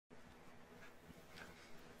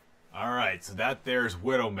Alright, so that there's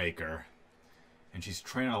Widowmaker. And she's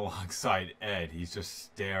training alongside Ed. He's just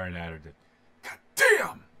staring at her. God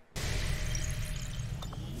damn!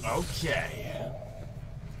 Okay.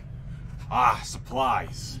 Ah,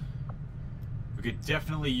 supplies. We could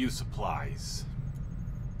definitely use supplies.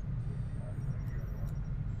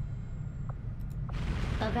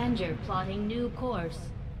 Avenger plotting new course.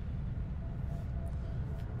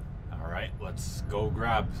 Alright, let's go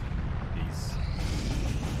grab these.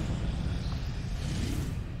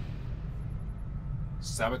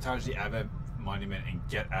 Sabotage the Avid monument and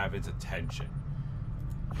get Avid's attention.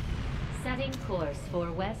 Setting course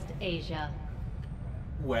for West Asia.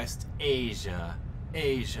 West Asia.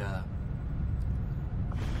 Asia.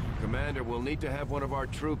 Commander, we'll need to have one of our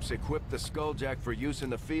troops equip the Skulljack for use in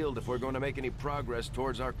the field if we're going to make any progress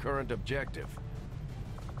towards our current objective.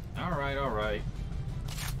 Alright, alright.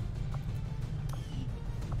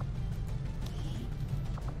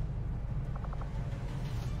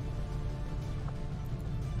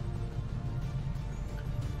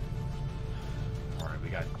 Alright, we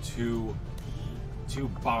got two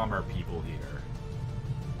bomber people here.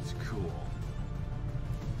 It's cool.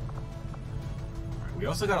 We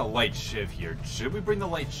also got a light shiv here. Should we bring the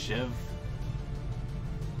light shiv?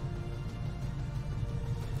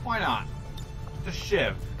 Why not? Just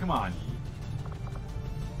shiv. Come on.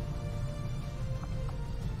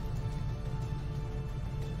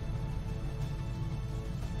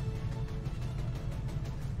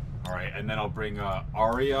 Alright, and then I'll bring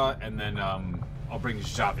Arya, and then I'll bring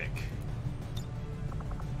Javik.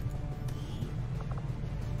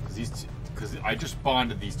 Because I just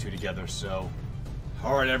bonded these two together, so...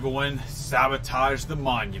 Alright everyone, sabotage the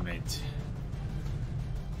monument.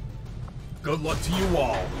 Good luck to you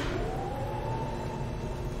all.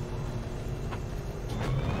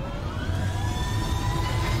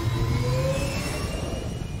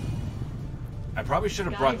 I probably should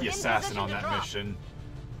have brought the assassin on that mission.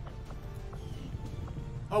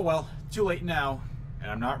 Oh well, too late now. And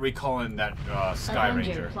I'm not recalling that Sky Avenger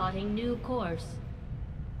Ranger. plotting new course.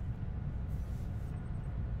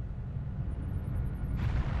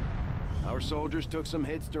 Our soldiers took some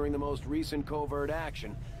hits during the most recent covert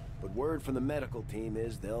action, but word from the medical team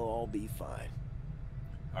is they'll all be fine.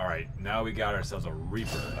 Alright, now we got ourselves a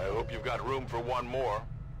Reaper. I hope you've got room for one more.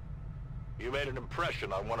 You made an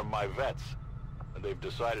impression on one of my vets, and they've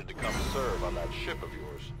decided to come serve on that ship of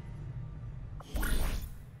yours.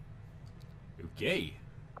 Okay.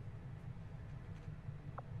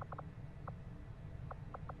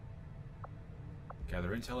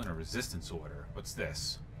 Gather intel in a resistance order. What's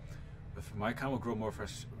this? If my con will grow more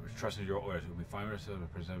trust in your orders, we find ourselves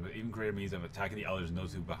presented with even greater means of attacking the others and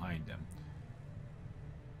those who are behind them.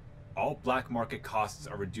 All black market costs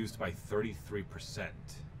are reduced by 33%.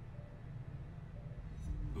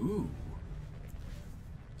 Ooh.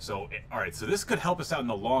 So, alright, so this could help us out in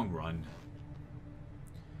the long run.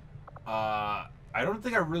 I don't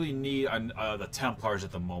think I really need the Templars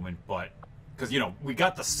at the moment, but... Because, you know, we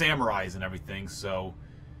got the Samurais and everything, so...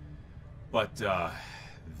 But,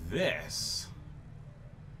 this...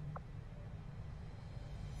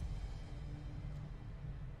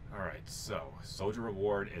 Alright, so, soldier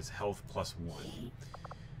reward is health +1.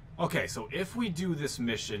 Okay, so if we do this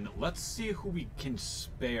mission, let's see who we can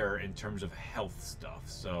spare in terms of health stuff.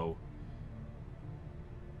 So...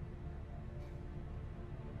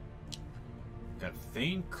 Got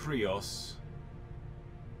Thane Krios.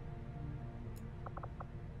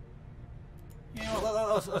 Yeah,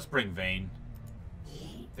 let's bring Vane.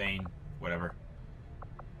 Thane, whatever.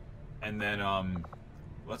 And then,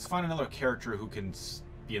 let's find another character who can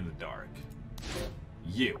be in the dark.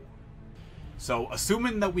 You. So,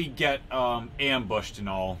 assuming that we get, ambushed and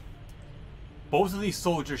all, both of these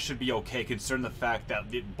soldiers should be okay, considering the fact that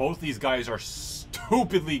both these guys are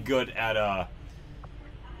stupidly good at,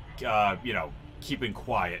 you know, keeping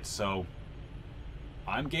quiet. So,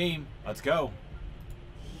 I'm game. Let's go.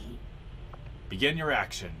 Begin your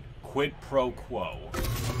action. Quid pro quo.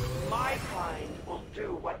 My kind will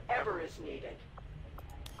do whatever is needed.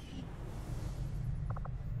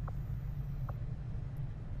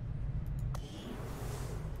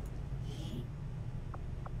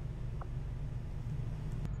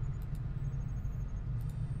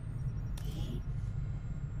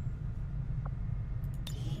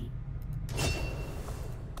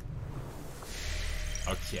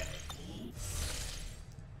 Okay.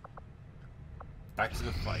 Back to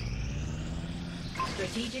the fight.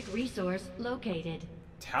 Strategic resource located.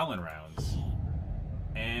 Talon rounds.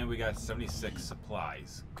 And we got 76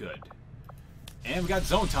 supplies. Good. And we got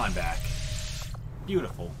zone time back.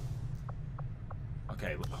 Beautiful.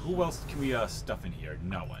 Okay, who else can we stuff in here?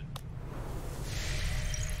 No one.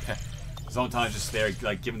 Zontan's just there,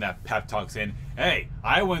 like, giving that pep talk saying, hey,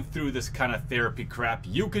 I went through this kind of therapy crap.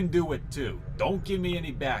 You can do it too. Don't give me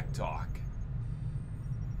any back talk.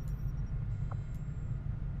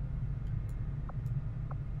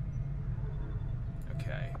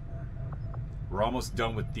 Okay. We're almost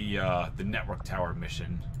done with the network tower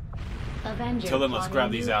mission. Avenger Till then, let's plotting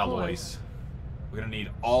grab these new alloys. course. We're gonna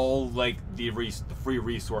need all, like, the free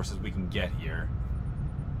resources we can get here.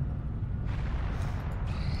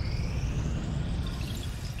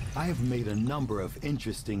 I have made a number of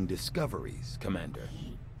interesting discoveries, Commander.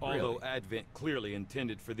 Although Advent clearly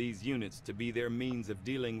intended for these units to be their means of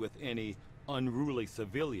dealing with any unruly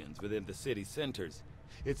civilians within the city centers,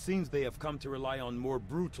 it seems they have come to rely on more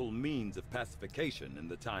brutal means of pacification in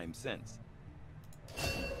the time since.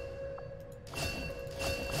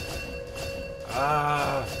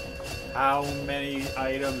 How many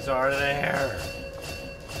items are there?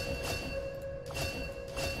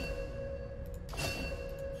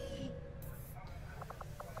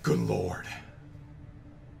 Good Lord.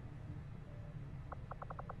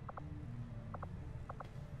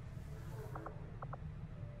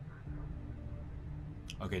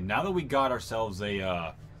 Okay, now that we got ourselves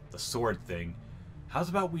the sword thing, how's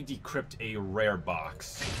about we decrypt a rare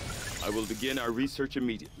box? I will begin our research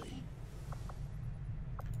immediately.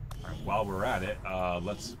 All right, while we're at it,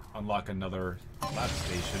 let's unlock another lab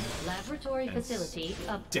station. Laboratory and facility stick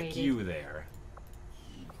upgraded. you there.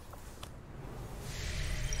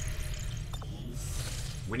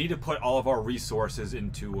 We need to put all of our resources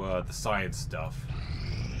into the science stuff.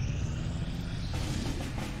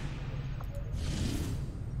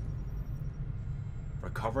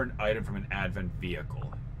 Recover an item from an Advent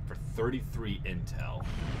vehicle for 33 intel.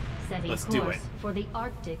 Setting Let's course do it. for the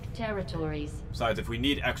Arctic territories. Besides, if we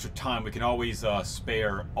need extra time, we can always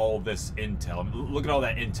spare all this intel. I mean, look at all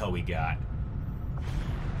that intel we got.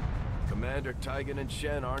 Commander Tygan and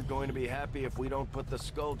Shen aren't going to be happy if we don't put the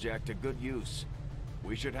Skulljack to good use.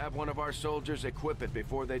 We should have one of our soldiers equip it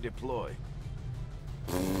before they deploy.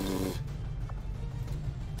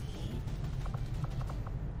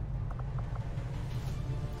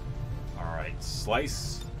 Alright,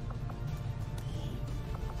 slice.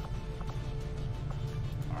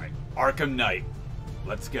 Alright, Arkham Knight.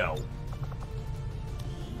 Let's go.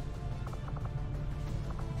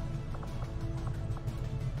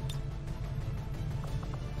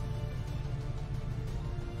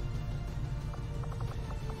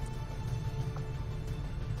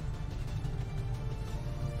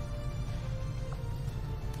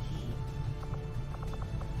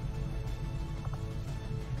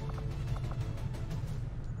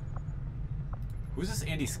 Who's this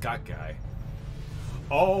Andy Scott guy?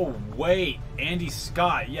 Oh, wait. Andy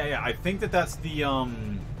Scott. Yeah. I think that's the,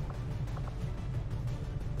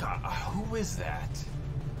 who is that?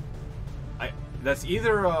 That's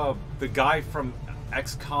either, the guy from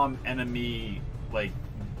XCOM Enemy, the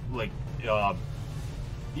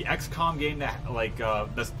XCOM game that,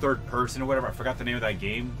 that's third person or whatever. I forgot the name of that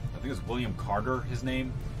game. I think it was William Carter, his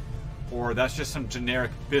name. Or that's just some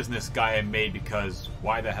generic business guy I made because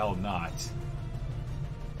why the hell not?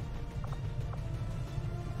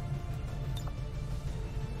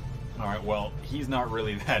 Alright, well, he's not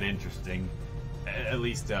really that interesting. At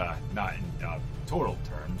least, not in total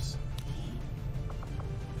terms.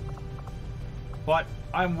 But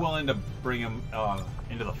I'm willing to bring him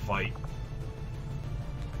into the fight.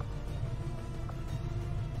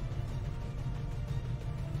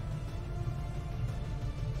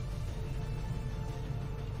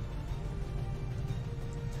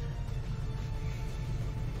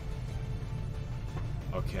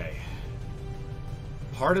 Okay.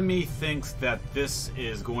 Part of me thinks that this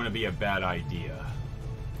is going to be a bad idea.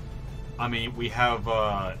 I mean, we have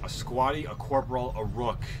a squatty, a corporal, a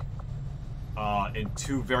rook, and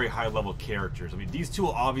two very high-level characters. I mean, these two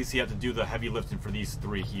will obviously have to do the heavy lifting for these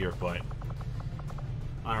three here, but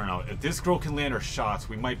I don't know. If this girl can land her shots,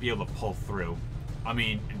 we might be able to pull through. I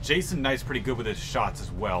mean, Jason Knight's pretty good with his shots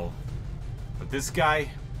as well. But this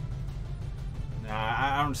guy,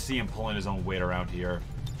 nah, I don't see him pulling his own weight around here.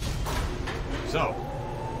 So,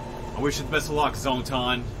 I wish you the best of luck,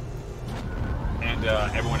 Zontan. And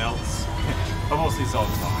everyone else. But mostly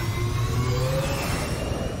Zontan.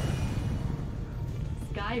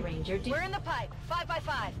 Sky Ranger. We're in the pipe. 5 by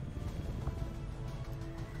 5.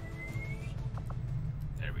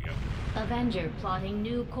 There we go. Avenger plotting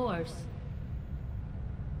new course.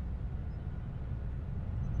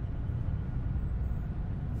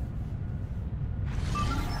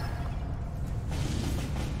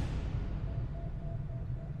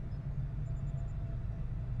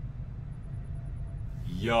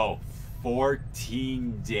 Yo,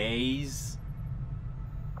 14 days?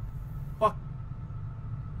 Fuck.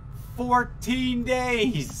 14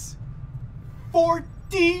 days!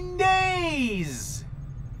 14 days!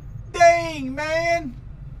 Dang, man!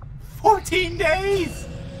 14 days!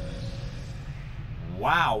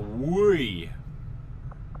 Wow, wee.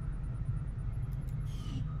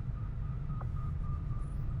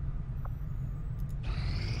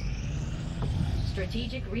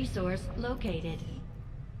 Strategic resource located.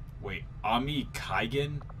 Wait, Ami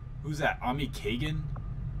Kaigan? Who's that? Ami Kagan?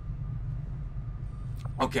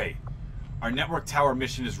 Okay, our network tower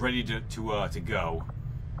mission is ready to go.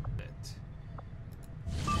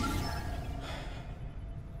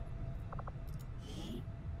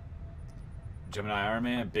 Gemini Iron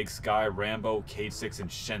Man, Big Sky, Rambo, K6, and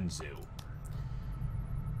Shenzhou.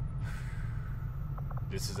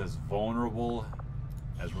 This is as vulnerable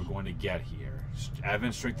as we're going to get here.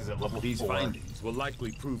 Advent strength is at level 4. These findings will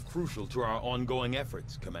likely prove crucial to our ongoing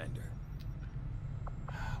efforts, Commander.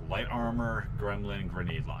 Light armor, gremlin,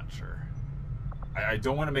 grenade launcher. I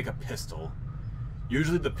don't want to make a pistol.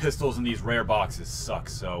 Usually the pistols in these rare boxes suck,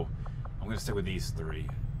 so I'm going to stick with these 3.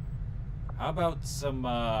 How about some,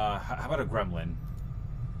 how about a gremlin?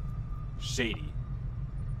 Shady.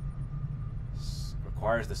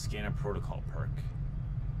 Requires the scan and protocol perk.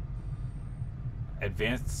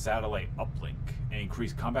 Advanced satellite uplink and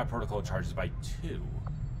increase combat protocol charges by 2.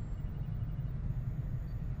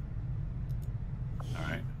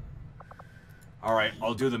 Alright. Alright,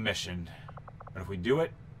 I'll do the mission. But if we do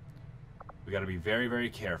it, we gotta be very, very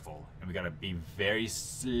careful. And we gotta be very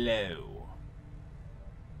slow.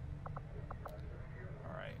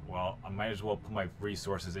 Alright, well, I might as well put my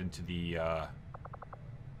resources into the,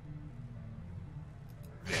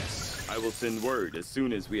 this. I will send word as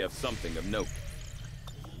soon as we have something of note.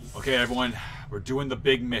 Okay, everyone, we're doing the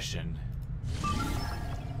big mission.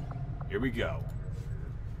 Here we go.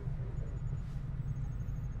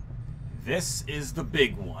 This is the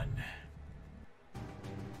big one.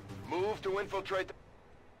 Move to infiltrate the...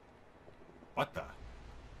 What the?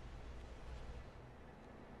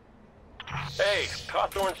 Hey,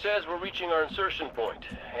 Cawthorne says we're reaching our insertion point,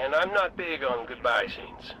 and I'm not big on goodbye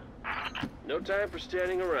scenes. No time for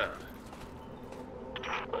standing around.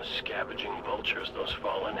 Those scavenging vultures, those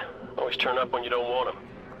fallen. Always turn up when you don't want them.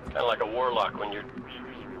 Kind of like a warlock when you're...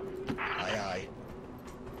 Aye, aye.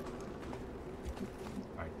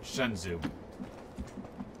 Alright, Shenzhou.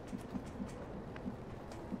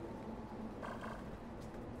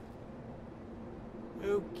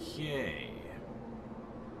 Okay.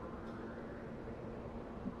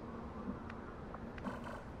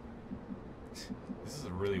 This is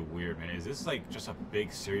really weird, man. Is this like just a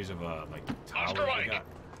big series of like towers we got?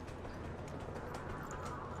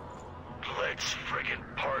 Let's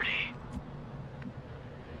friggin' party.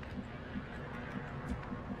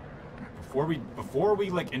 Before we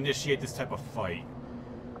like initiate this type of fight,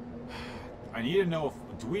 I need to know if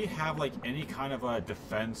do we have like any kind of a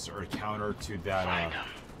defense or counter to that Find them,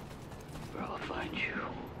 or I'll find you.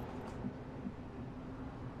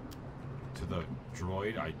 to the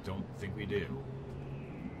droid? I don't think we do.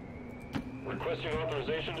 Requesting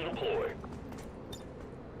authorization to deploy.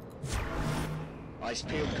 Eyes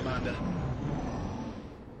peeled, Commander.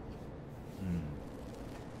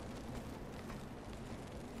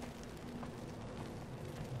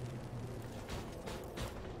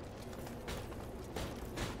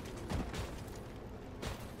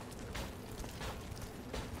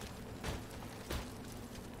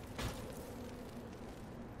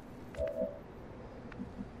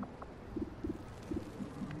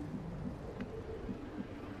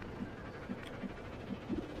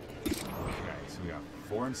 Okay, so we got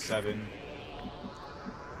 4 and 7.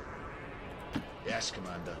 Yes,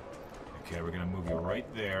 Commander. Okay, we're gonna move you right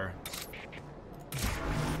there.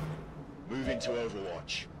 Move into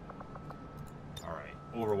Overwatch. Alright,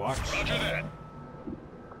 Overwatch. Roger that.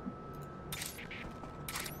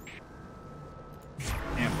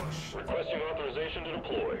 Ambush. Requesting authorization to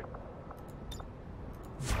deploy.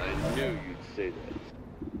 I knew you'd say that.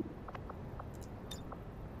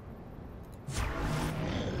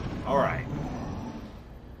 Alright.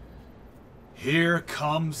 Here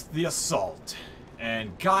comes the assault.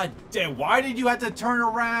 And god damn, why did you have to turn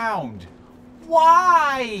around?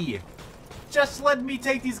 Why? Just let me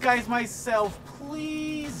take these guys myself,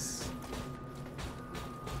 please.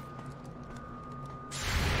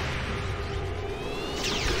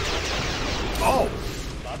 Oh!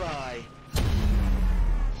 Bye-bye.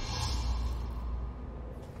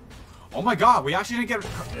 Oh my god, we actually didn't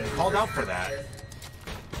get called out for that.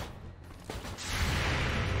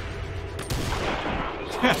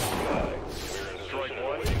 Strike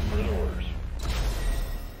one, for an order.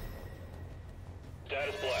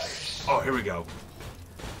 here we go.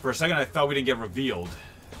 For a second, I thought we didn't get revealed.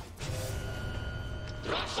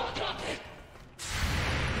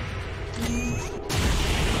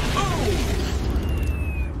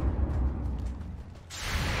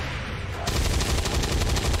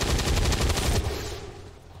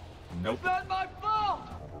 Nope. It's not my fault!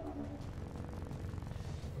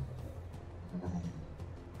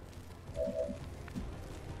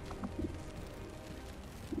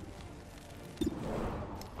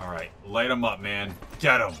 Alright, light him up, man.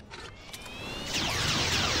 Get him.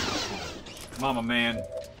 Mama, man.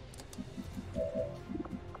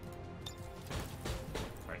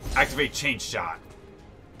 Alright, activate chain shot.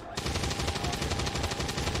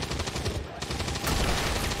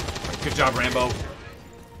 Alright, good job, Rambo.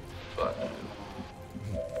 Fuck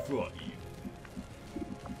you.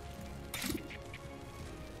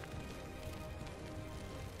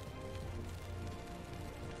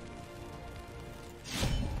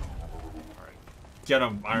 Alright. Get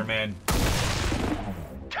him, Iron Man.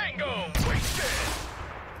 Tango wasted.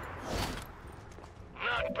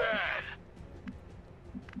 Not bad.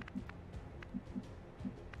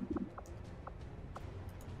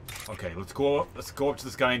 Okay, let's go up to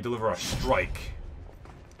this guy and deliver a strike.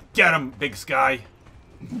 Get him, Big Sky.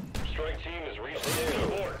 Strike team is reaching in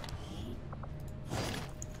support.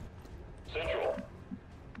 Central.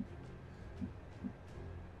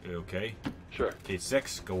 Okay. Sure.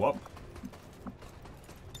 K6, go up.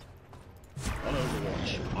 On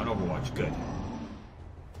Overwatch. On Overwatch, good.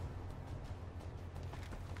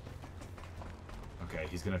 Okay,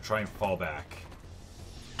 he's gonna try and fall back.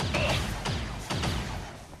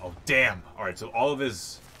 Oh, damn. Alright, so all of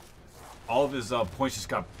his points just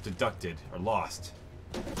got deducted, or lost.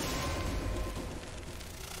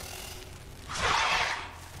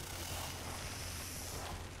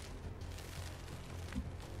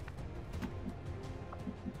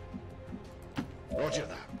 Roger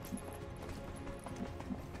that.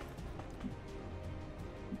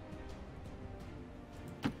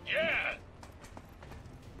 Yeah.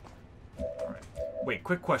 Alright. Wait,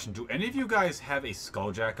 quick question. Do any of you guys have a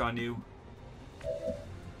skulljack on you?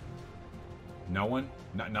 No one?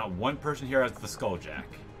 Not one person here has the skulljack.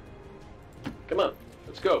 Come on,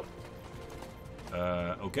 let's go.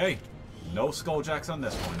 Okay. No skulljacks on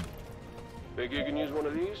this one. Think you can use one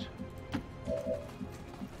of these?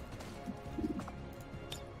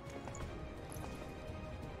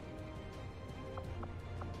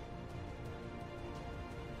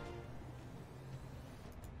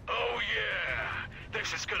 Oh yeah,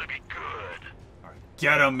 this is gonna be good. Alright,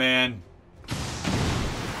 get him, man.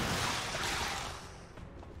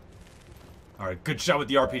 Alright, good shot with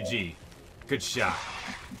the RPG. Good shot.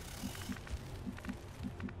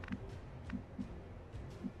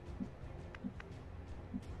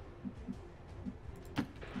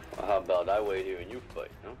 Well, how about I wait here and you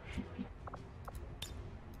fight, no?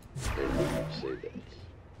 Say that.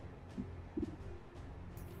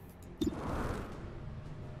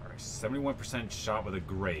 Alright, 71% shot with a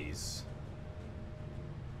graze.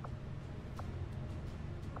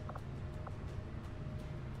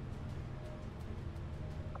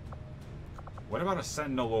 What about a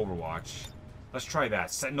Sentinel Overwatch? Let's try that.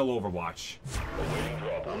 Sentinel Overwatch.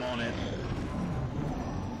 I'm on it.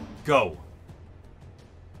 Go.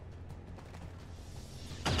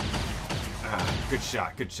 Ah, good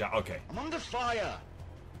shot, good shot. Okay. I'm under fire.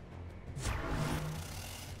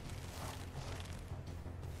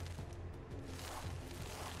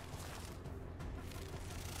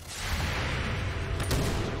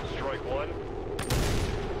 Strike one.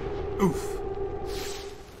 Oof.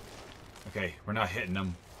 Okay, we're not hitting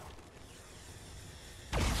them.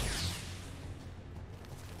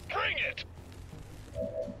 Bring it!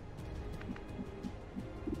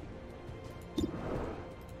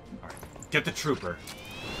 Alright, get the trooper.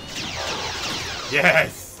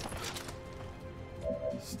 Yes!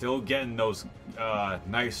 Still getting those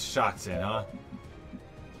nice shots in, huh?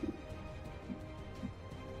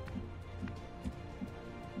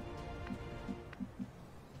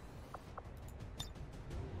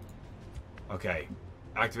 Okay,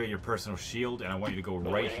 activate your personal shield, and I want you to go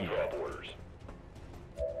right here.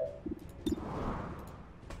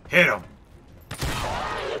 Hit him!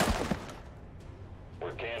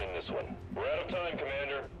 We're canning this one. We're out of time,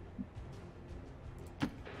 Commander.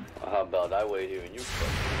 Well, how about I wait here and you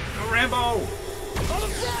fight? Go, Rambo! On the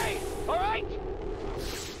fly! Alright?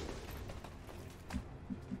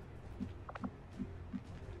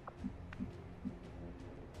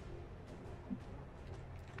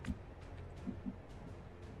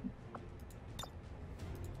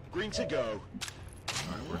 Green to go.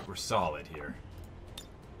 Alright, we're solid here.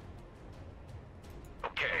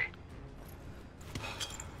 Okay,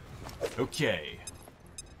 Okay.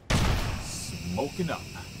 Smoking up.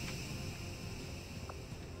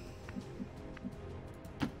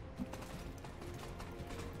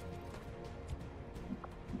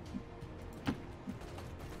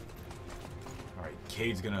 Alright,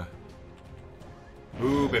 Cade's gonna...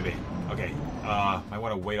 Ooh, baby. Okay, might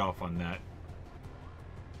want to wait off on that.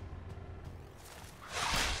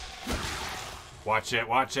 Watch it,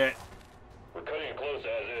 watch it. We're cutting it close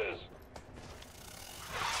as is.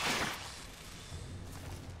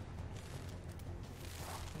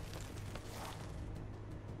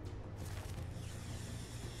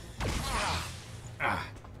 Ah,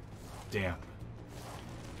 damn.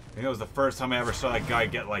 I think that was the first time I ever saw that guy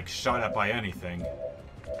get, like, shot at by anything.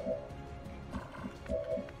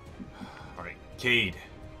 Alright, Cade.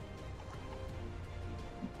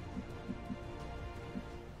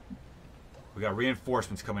 We got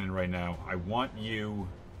reinforcements coming in right now. I want you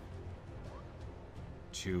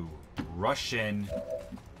to rush in,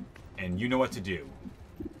 and you know what to do.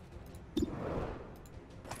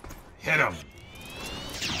 Hit him!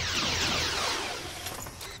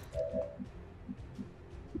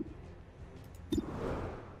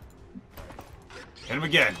 Hit him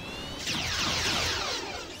again.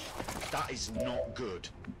 That is not good.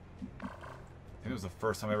 I think it was the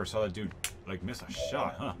first time I ever saw that dude, like, miss a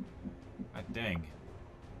shot, huh? God dang.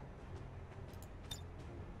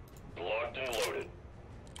 Locked and loaded.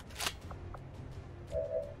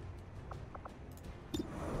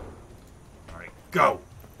 Alright, go!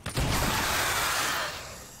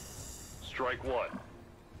 Strike one.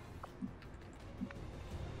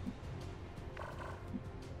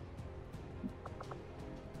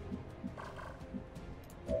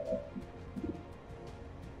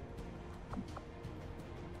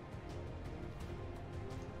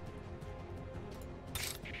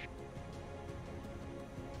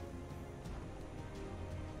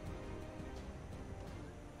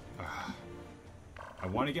 I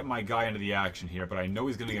want to get my guy into the action here, but I know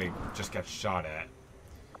he's gonna just get shot at.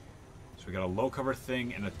 So we got a low cover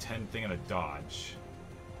thing and a 10 thing and a dodge.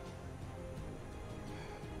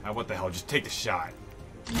 What the hell? Just take the shot.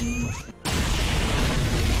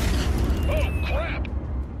 Oh, crap!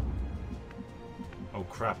 Oh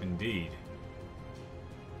crap, indeed.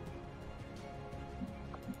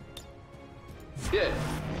 Yeah.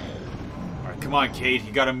 Alright, come on, Cade.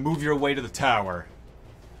 You gotta move your way to the tower.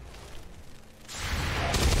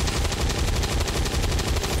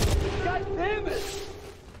 God damn it!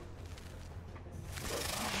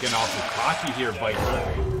 Getting awful cocky here, Viper.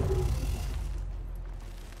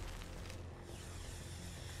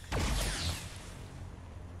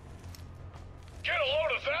 Get a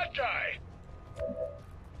load of that guy!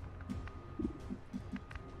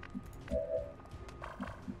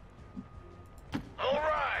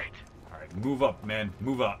 Alright! Alright, move up, man.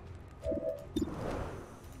 Move up.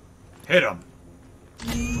 Hit him.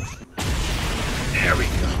 There we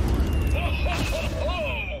go.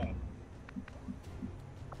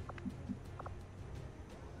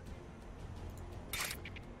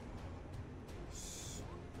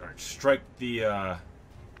 Alright, strike the,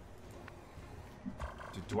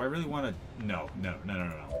 Do I really want to... No.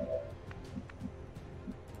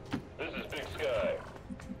 This is Big Sky.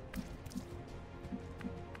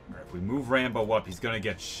 Alright, if we move Rambo up, he's gonna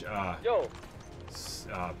get, Yo,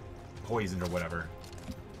 poisoned or whatever.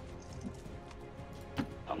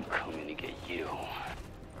 I'm coming to get you.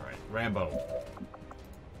 Alright, Rambo.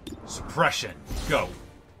 Suppression. Go.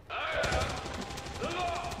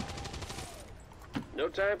 no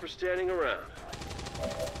time for standing around.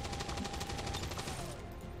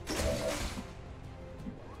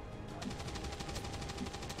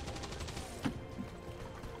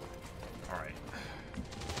 Alright.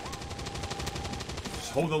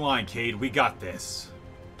 Just hold the line, Cade. We got this.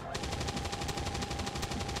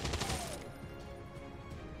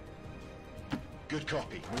 Good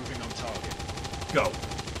copy. Moving on target. Go.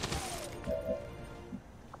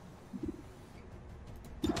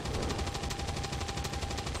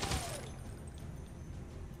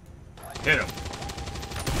 Hit him.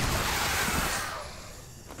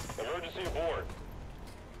 Emergency aboard.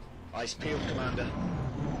 Eyes peeled, Commander.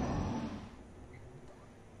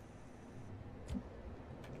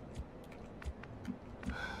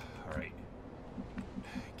 Alright.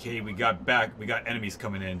 Okay, we got enemies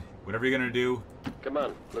coming in. Whatever you're gonna do, Come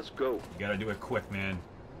on, let's go. you gotta do it quick, man.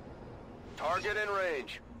 Target in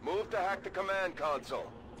range. Move to hack the command console.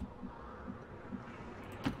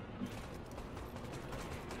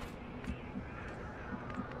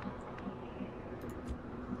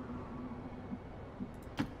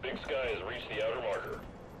 Big Sky has reached the outer marker.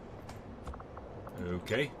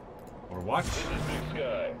 Okay. Or watch. This is Big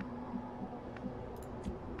Sky.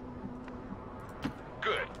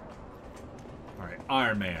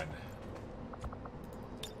 Iron Man.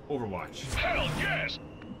 Overwatch. Hell yes!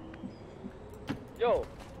 Yo.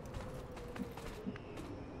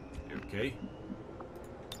 Okay.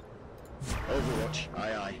 Overwatch.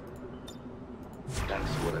 Aye, aye. That's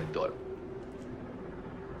what I thought.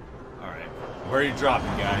 Alright. Where are you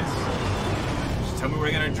dropping, guys? Just tell me where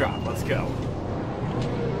you're gonna drop. Let's go.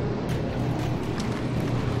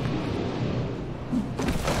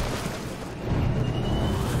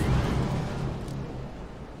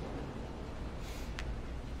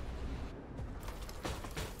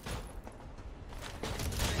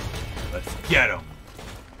 Let's get him.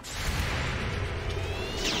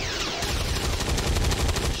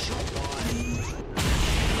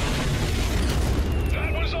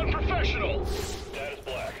 That was unprofessional! That is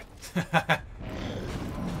black.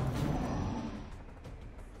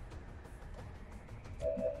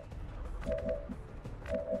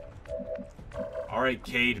 Alright,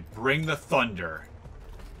 Cade, bring the thunder.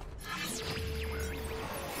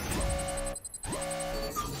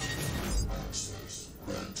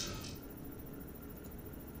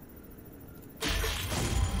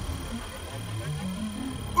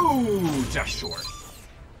 Ooh, just short.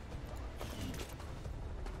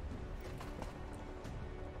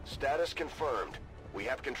 Status confirmed. We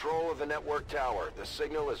have control of the network tower. The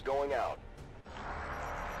signal is going out.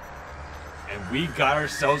 And we got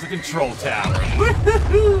ourselves a control tower.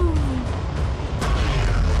 Woohoo!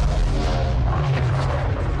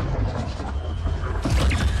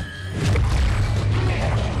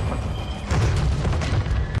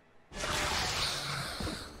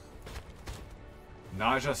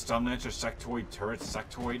 Nausea, Stunlauncher, Sectoid, Turret,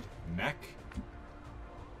 Sectoid, Mech?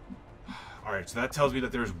 Alright, so that tells me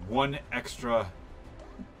that there's one extra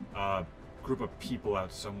group of people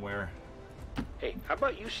out somewhere. Hey, how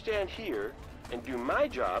about you stand here and do my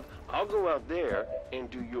job? I'll go out there and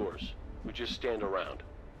do yours. We just stand around.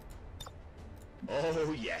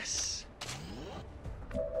 Oh, yes.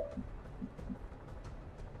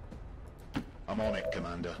 I'm on it,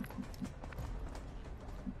 Commander.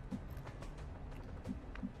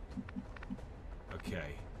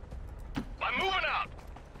 Okay. I'm moving out!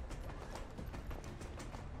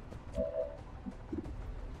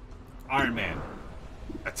 Iron Man,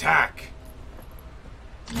 attack!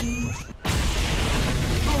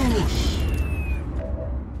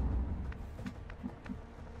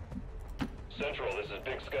 Central, this is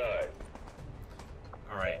Big Sky.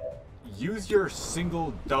 Alright. Use your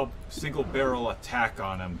single barrel attack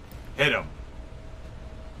on him. Hit him.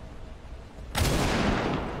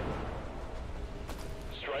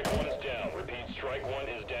 Strike one is down. Repeat, strike one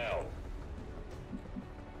is down.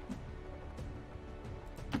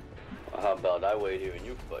 Well, how about I wait here and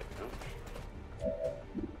you fight, huh?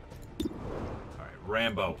 Alright,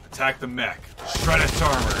 Rambo, attack the mech. Shred its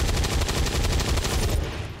armor.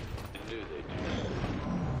 Do they do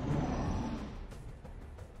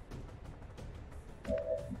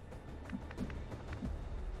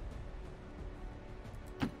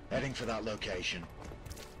Heading for that location.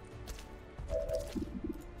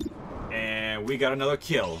 And we got another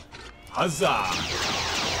kill. Huzzah!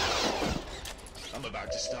 I'm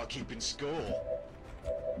about to start keeping score.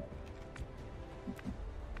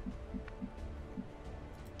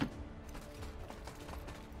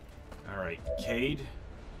 Alright, Cade.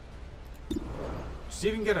 See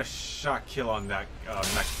if you can get a shot kill on that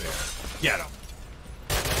mech there. Get him.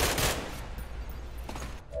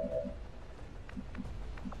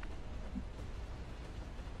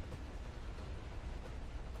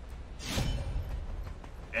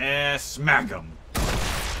 And smack him.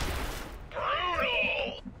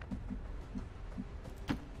 Brutal!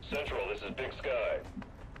 Central, this is Big Sky.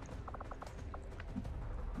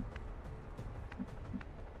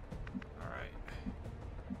 Alright.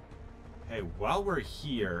 Hey, while we're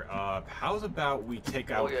here, how's about we take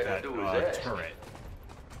out you gotta that do is ask. turret?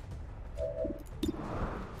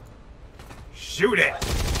 Shoot it!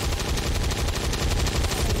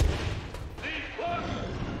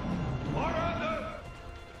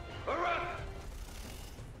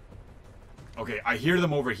 Okay, I hear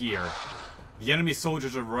them over here. The enemy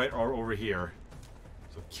soldiers are over here.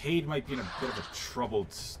 So Cade might be in a bit of a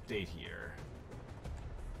troubled state here.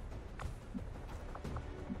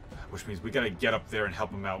 Which means we gotta get up there and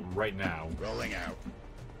help him out right now. Rolling out.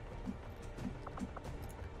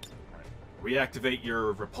 Reactivate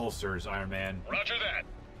your repulsors, Iron Man. Roger that.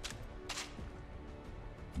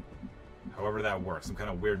 However that works. Some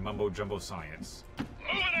kind of weird mumbo-jumbo science.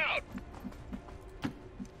 Moving out!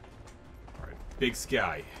 Alright, Big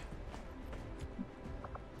Sky.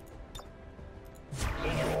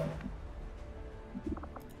 Central.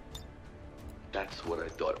 That's what I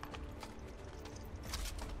thought.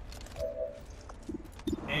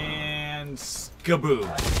 and skaboo.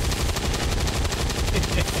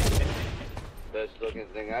 Best looking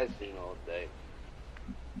thing I've seen all day.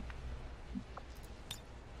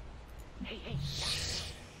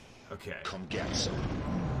 Okay. Come get some.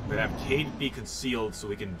 We're gonna have Cade be concealed so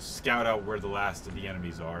we can scout out where the last of the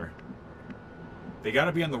enemies are. They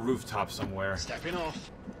gotta be on the rooftop somewhere. Stepping off.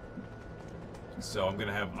 So I'm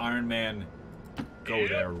gonna have Iron Man go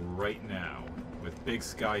there right now with Big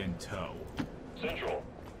Sky in tow. Central.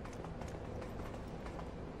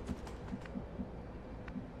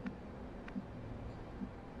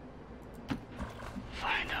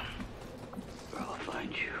 Find him, or I'll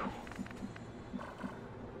find you.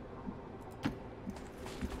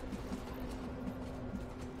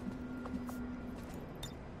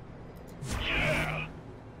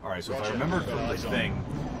 Alright, so if I remember from the thing,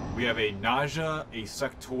 we have a Nausea, a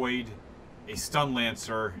Sectoid, a Stun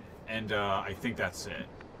Lancer, and I think that's it.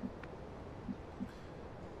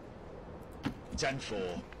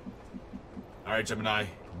 10-4. Alright, Gemini,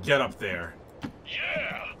 get up there.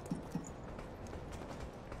 Yeah!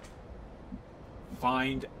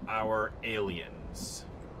 Find our aliens.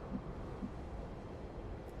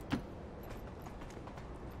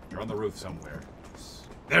 You're on the roof somewhere.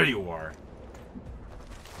 There you are.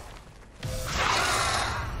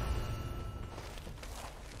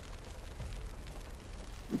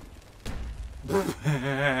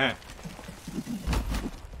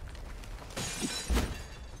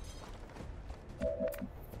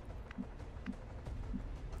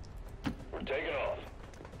 We're taking off.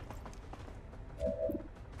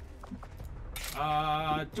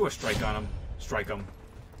 Do a strike on him. Strike him.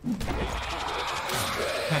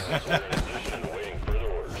 Waiting further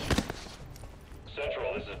orders.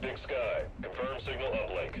 Central, this is Big Sky. Confirm signal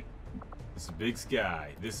uplink. This is Big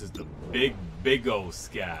Sky. This is the big old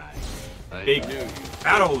sky. I Big knew you.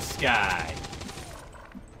 fat old sky.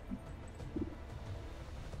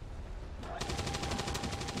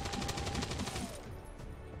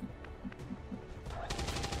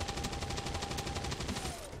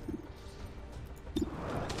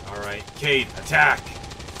 Alright, Cade, attack!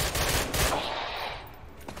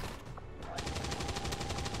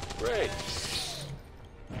 Great.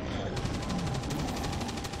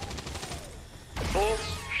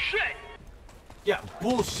 Bullshit! Yeah,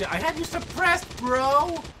 bullshit. I had you suppressed,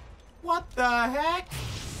 bro! What the heck?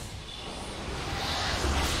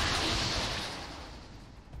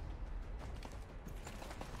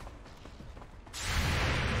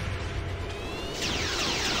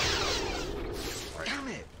 Damn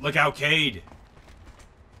it! Look out, Cade!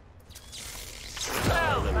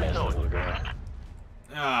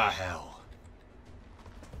 Ah, hell.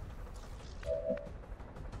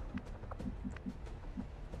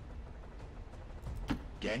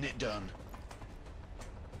 Getting it done.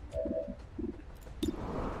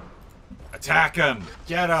 Attack him!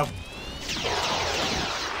 Get him!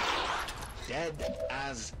 Dead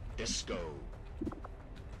as disco.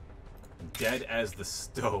 Dead as the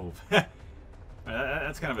stove.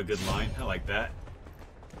 That's kind of a good line. I like that.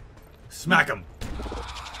 Smack him!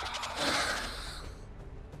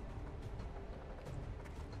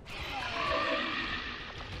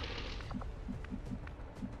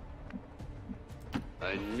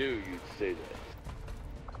 I knew you'd say that.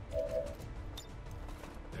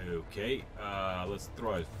 Okay, let's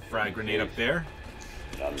throw a frag grenade up there.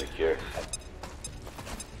 I'm the cure.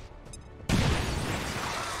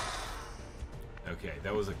 Okay,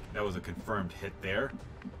 that was a confirmed hit there.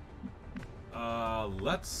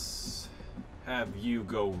 Let's have you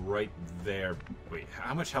go right there. Wait,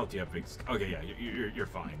 how much health do you have, Big Sky? Okay, yeah, you're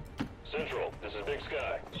fine. Central, this is Big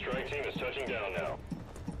Sky. Strike team is touching down now.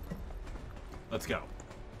 Let's go.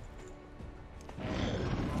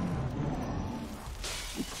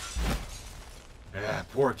 Ah,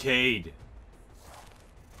 poor Cade.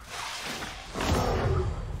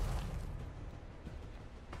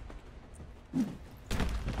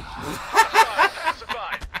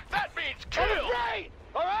 Pacified. That means kill. Right!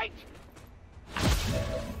 All right!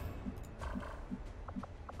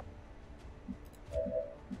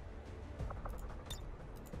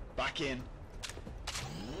 Back in.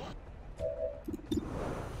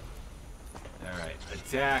 Alright,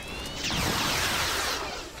 attack.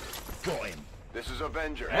 Got him. This is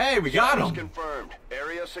Avenger. Hey, we got Status him. confirmed.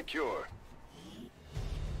 Area secure.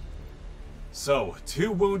 So,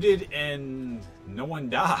 2 wounded and no one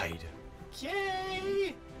died.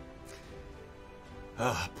 Yay!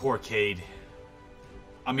 Poor Cade.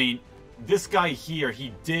 I mean, this guy here,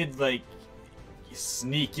 he did, like,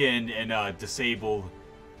 sneak in and disable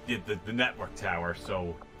the network tower,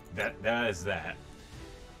 so that is that.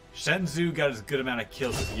 Shenzhou got his good amount of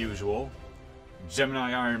kills as usual.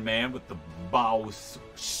 Gemini Iron Man with the bow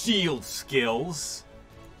shield skills.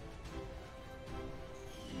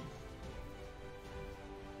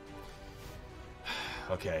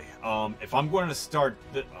 Okay, if I'm going to start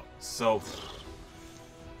the, so,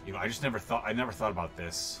 you know, I never thought about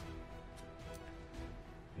this.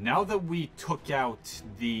 Now that we took out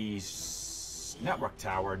the network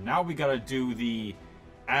tower, now we gotta do the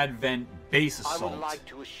Advent base assault. I would like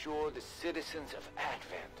to assure the citizens of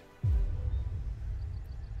Advent.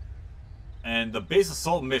 And the base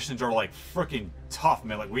assault missions are like freaking tough,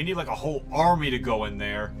 man. Like, we need like a whole army to go in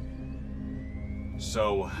there.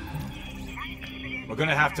 So we're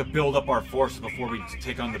gonna have to build up our forces before we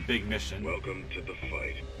take on the big mission. Welcome to the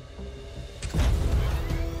fight.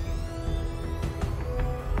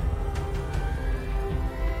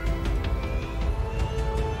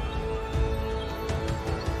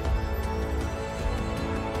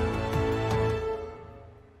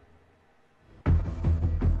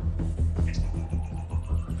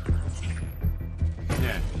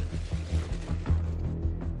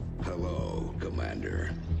 Hello,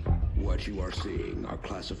 Commander. What you are seeing are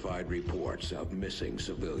classified reports of missing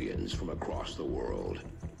civilians from across the world.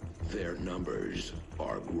 Their numbers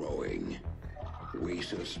are growing. We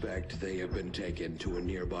suspect they have been taken to a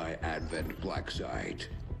nearby Advent black site,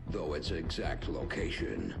 though its exact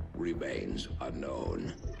location remains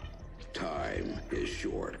unknown. Time is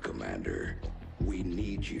short, Commander. We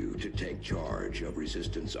need you to take charge of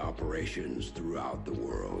Resistance operations throughout the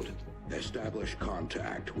world. Establish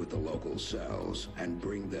contact with the local cells and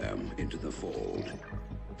bring them into the fold.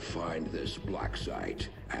 Find this black site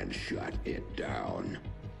and shut it down.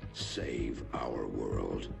 Save our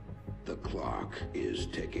world. The clock is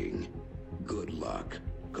ticking. Good luck,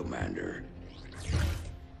 Commander.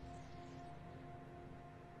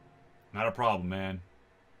 Not a problem, man.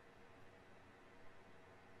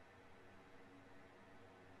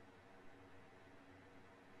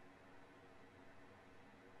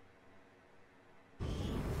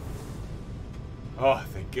 Oh,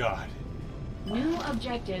 thank God. New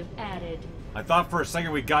objective added. I thought for a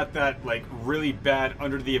second we got that, like, really bad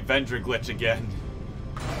under the Avenger glitch again.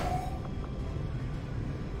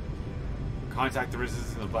 Contact the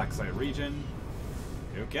resistance in the Black Site region.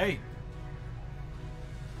 Okay.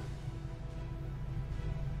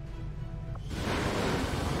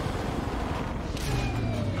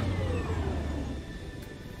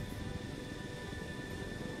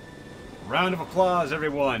 Round of applause,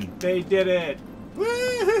 everyone. They did it.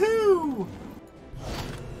 Woohoo!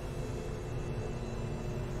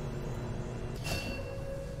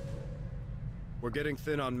 We're getting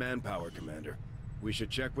thin on manpower, Commander. We should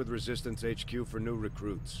check with Resistance HQ for new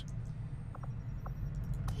recruits.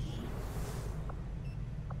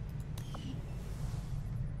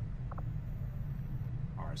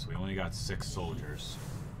 Alright, so we only got 6 soldiers.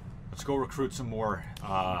 Let's go recruit some more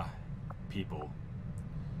people.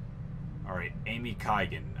 Alright, Amy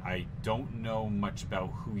Keigan. I don't know much about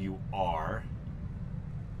who you are,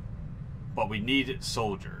 but we need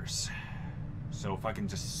soldiers. So if I can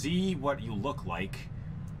just see what you look like,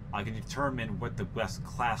 I can determine what the best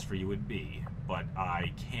class for you would be, but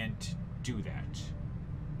I can't do that.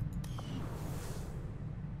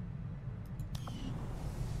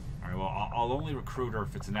 Alright, well, I'll only recruit her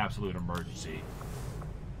if it's an absolute emergency.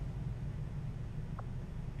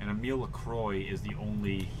 And Emile LaCroix is the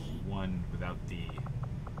only one without the...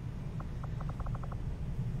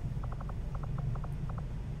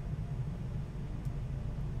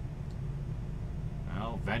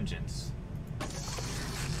 Well, Vengeance.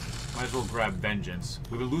 Might as well grab Vengeance.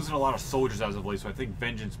 We've been losing a lot of soldiers as of late, so I think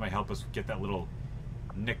Vengeance might help us get that little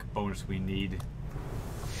nick bonus we need.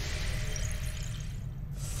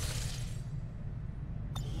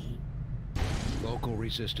 Local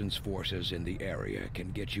resistance forces in the area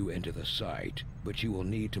can get you into the site, but you will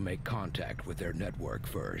need to make contact with their network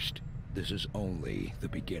first. This is only the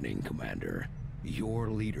beginning, Commander. Your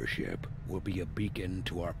leadership will be a beacon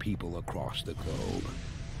to our people across the globe.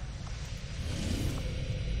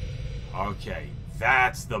 Okay,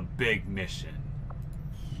 that's the big mission.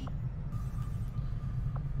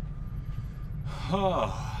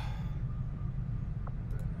 How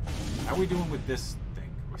are we doing with this thing?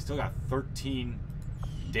 We still got 13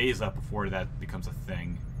 days left before that becomes a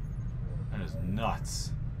thing. That is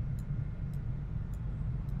nuts.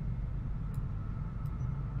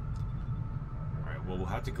 Alright, well, we'll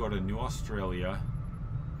have to go to New Australia.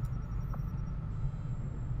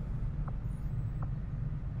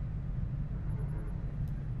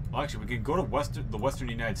 Well, actually, we can go to the Western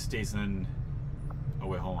United States and then... Oh,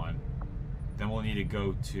 wait, hold on. Then we'll need to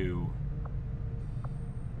go to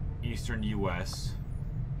Eastern U.S.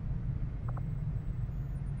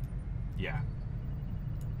 Yeah.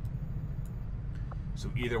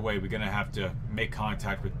 So either way, we're going to have to make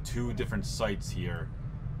contact with 2 different sites here.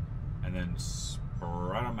 And then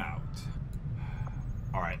spread them out.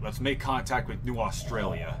 Alright, let's make contact with New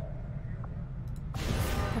Australia.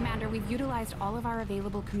 Commander, we've utilized all of our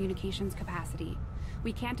available communications capacity.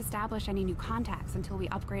 We can't establish any new contacts until we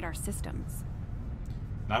upgrade our systems.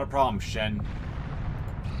 Not a problem, Shen.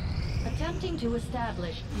 Attempting to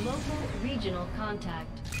establish local regional contact.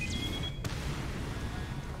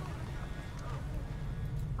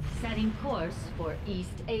 Setting course for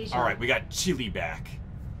East Asia. Alright, we got Chile back.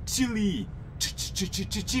 Chile!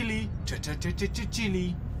 Chile!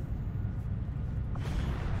 Chile!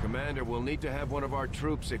 Commander, we'll need to have one of our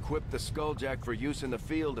troops equip the Skulljack for use in the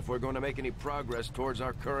field if we're going to make any progress towards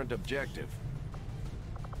our current objective.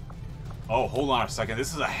 Oh, hold on a second.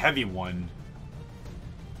 This is a heavy one.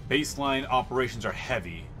 Baseline operations are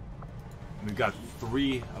heavy. And we've got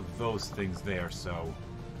 3 of those things there, so...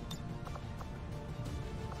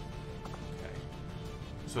 Okay.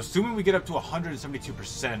 So assuming we get up to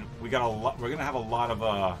 172%, we got a lot. We're gonna have a lot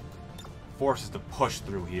of forces to push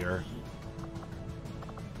through here.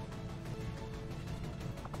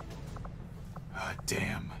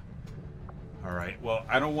 Damn. Alright, well,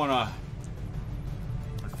 I don't want to...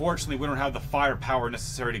 Unfortunately, we don't have the firepower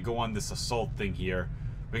necessary to go on this assault thing here.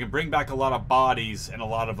 We can bring back a lot of bodies and a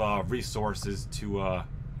lot of resources to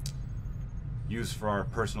use for our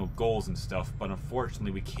personal goals and stuff, but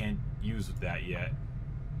unfortunately we can't use that yet.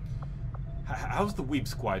 How's the Weep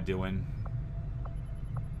Squad doing?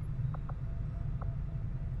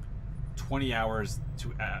 20 hours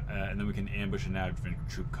to and then we can ambush an advent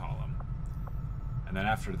troop column. And then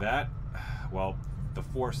after that, well, the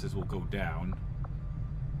forces will go down.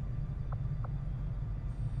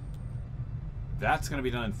 That's going to be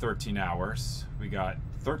done in 13 hours. We got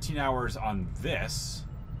 13 hours on this.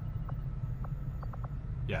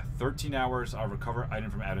 Yeah, 13 hours. I'll recover item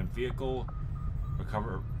from advent vehicle.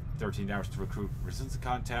 Recover 13 hours to recruit resistance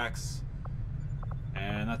contacts.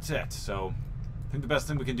 And that's it. So, I think the best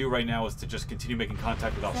thing we can do right now is to just continue making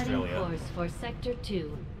contact with Australia. Setting course for Sector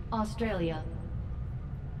 2, Australia.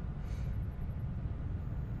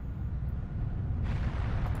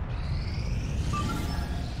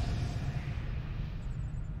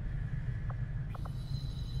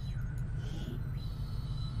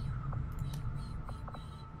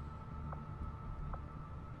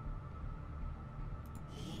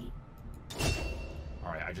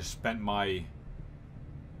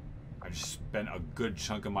 I just spent a good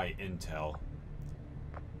chunk of my intel.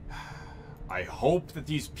 I hope that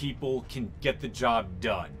these people can get the job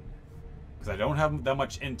done. Because I don't have that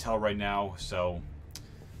much intel right now, so...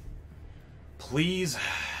 Please,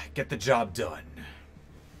 get the job done.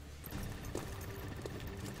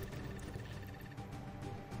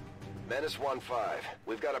 Menace 1-5.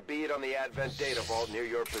 We've got a bead on the Advent data vault near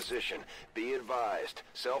your position. Be advised,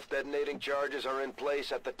 self-detonating charges are in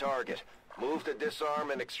place at the target. Move to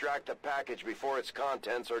disarm and extract the package before its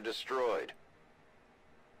contents are destroyed.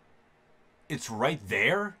 It's right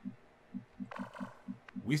there?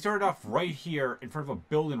 We started off right here, in front of a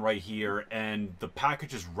building right here, and the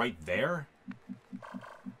package is right there?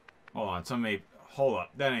 Hold on, somebody... Hold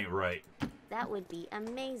up, that ain't right. That would be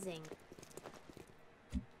amazing.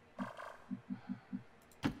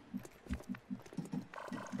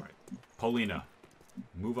 Paulina,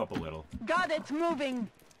 move up a little. Got it, moving.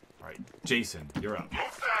 All right, Jason, you're up.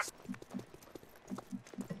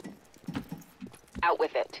 Out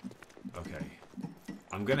with it. Okay.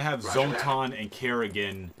 I'm gonna have Zontan and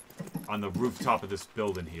Kerrigan on the rooftop of this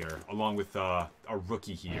building here, along with a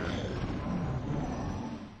rookie here.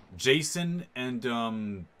 Jason and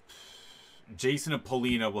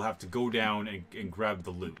Paulina will have to go down and grab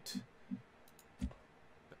the loot.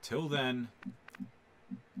 But till then,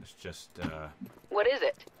 let's just what is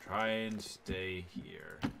it? Try and stay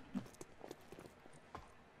here.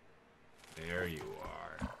 There you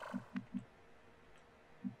are.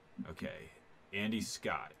 Okay. Andy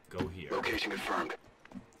Scott, go here. Location confirmed.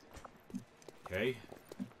 Okay.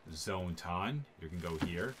 Zontan, you can go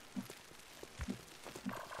here.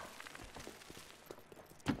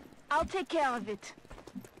 I'll take care of it.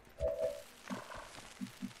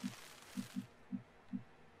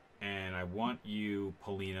 And I want you,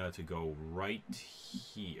 Paulina, to go right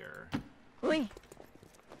here. Oui.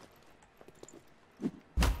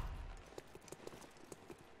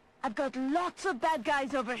 I've got lots of bad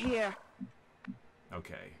guys over here.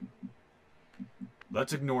 Okay.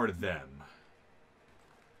 Let's ignore them.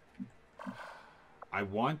 I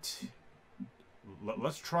want...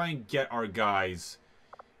 Let's try and get our guys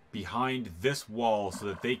behind this wall so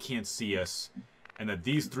that they can't see us. And that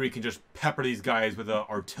these three can just pepper these guys with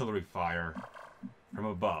artillery fire from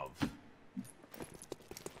above.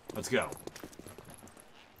 Let's go.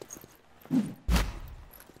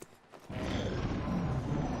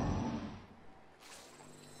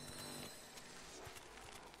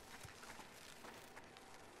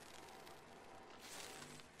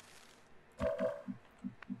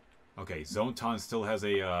 Okay, Zontan still has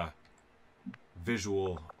a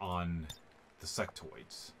visual on the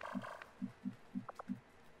sectoids.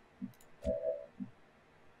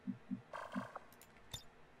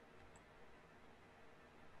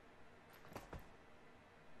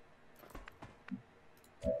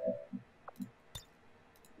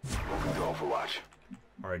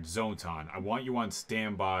 Alright, Zontan, I want you on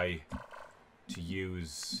standby to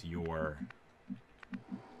use your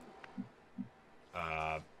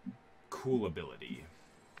cool ability.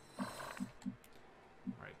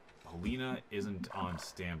 Alright, Polina isn't on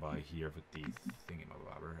standby here with the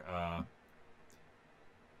thingamabobber.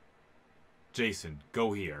 Jason,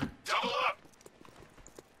 go here. Double up!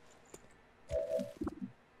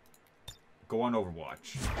 Go on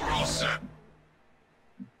Overwatch. We're all set.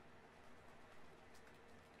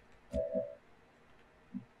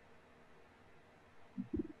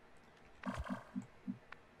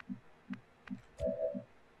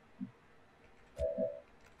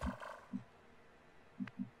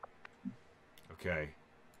 Okay.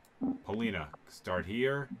 Polina, start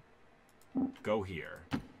here. Go here.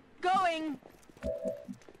 Going!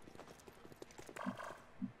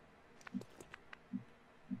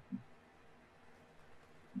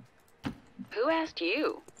 Who asked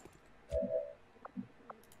you?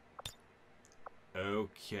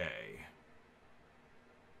 Okay.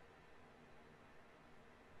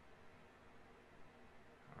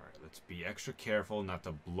 Alright, let's be extra careful not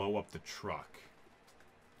to blow up the truck.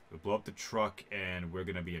 We'll blow up the truck and we're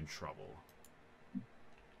gonna be in trouble.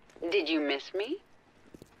 Did you miss me?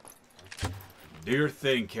 Do your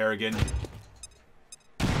thing, Kerrigan.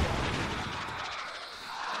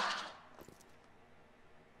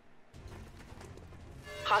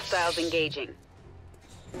 Hostiles engaging.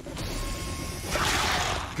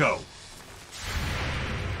 Go.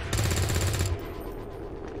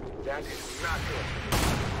 That is not good.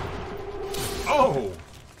 Oh!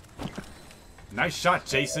 Nice shot,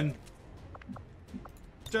 Jason.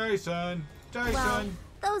 Jason. Well,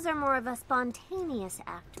 those are more of a spontaneous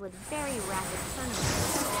act with very rapid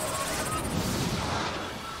turnaround.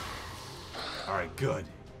 Alright, good.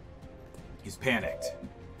 He's panicked.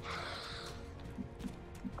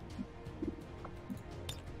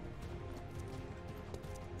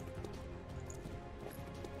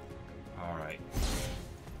 Alright.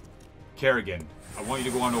 Kerrigan, I want you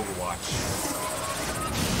to go on Overwatch.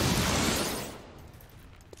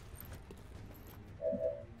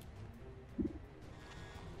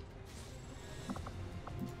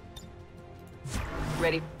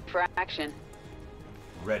 Ready for action.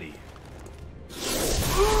 Ready.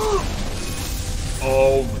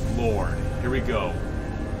 Oh, Lord. Here we go.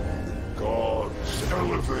 Gods,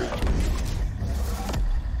 elevate.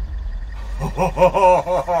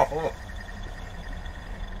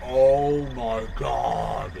 Oh my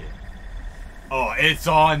God. Oh, it's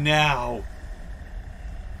on now.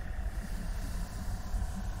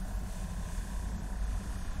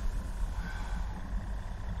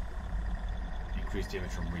 Increased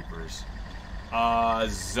damage from Reapers.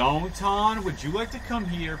 Zontan, would you like to come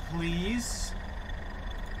here, please?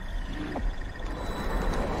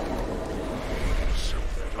 So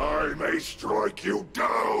that I may strike you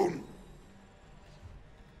down.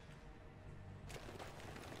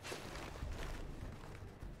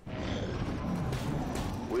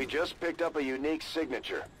 We just picked up a unique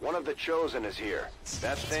signature. One of the Chosen is here.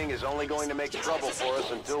 That thing is only going to make trouble for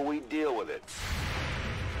us until we deal with it.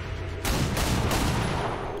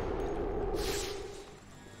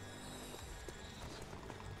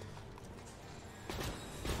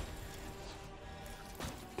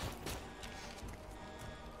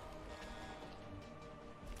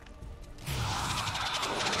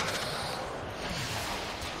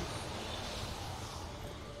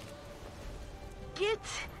 Get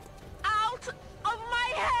out of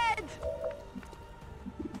my head!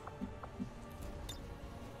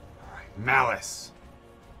 Malice.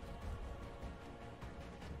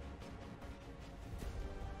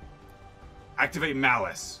 Activate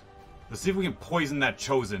Malice. Let's see if we can poison that To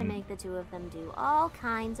Chosen. make the two of them do all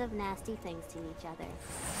kinds of nasty things to each other.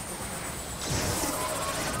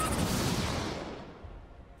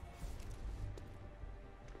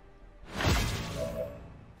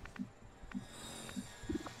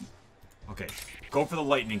 Okay, go for the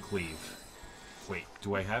lightning cleave. Wait,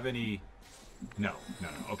 do I have any No.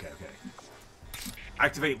 Okay.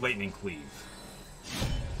 Activate Lightning Cleave.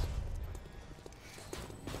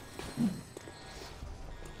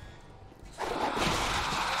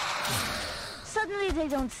 Suddenly they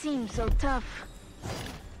don't seem so tough.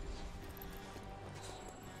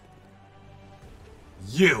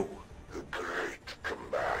 You! The great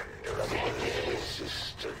commander of the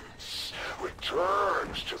resistance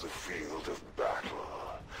returns to the field of battle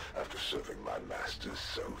after serving my masters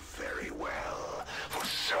so very well for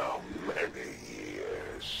so many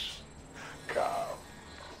years. Come,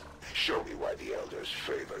 show me why the Elders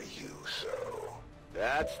favor you so.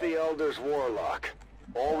 That's the Elder's warlock.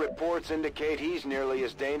 All reports indicate he's nearly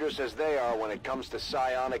as dangerous as they are when it comes to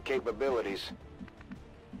psionic capabilities.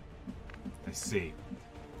 I see.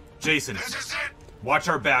 Jason, watch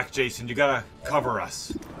our back, Jason. You gotta cover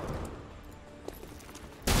us.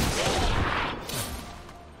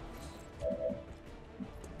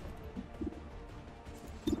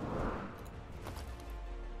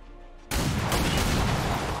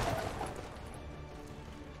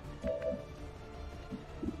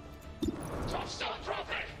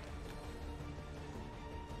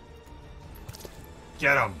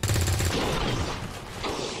 Get him!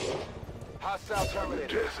 Hostile terminated.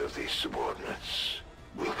 The death of these subordinates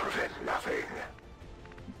will prevent nothing.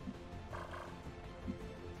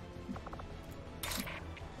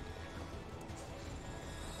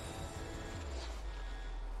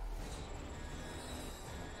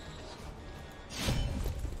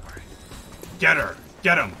 Get her!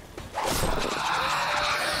 Get him!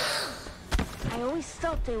 I always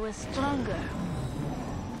thought they were stronger.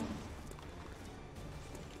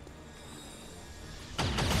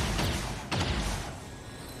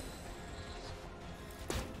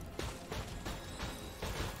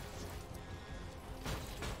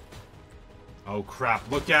 Oh crap,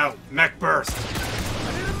 look out! Mech burst!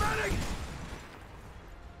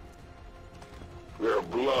 Their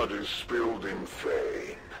blood is spilled in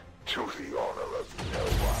vain, to the honor of no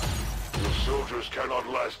one. Your soldiers cannot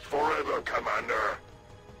last forever, Commander.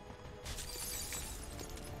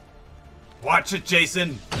 Watch it,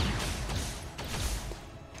 Jason!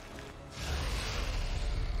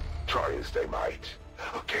 Try as they might,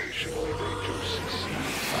 occasionally they do succeed.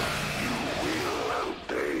 You will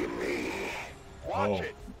obey me. Watch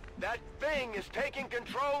it! That thing is taking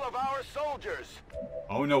control of our soldiers!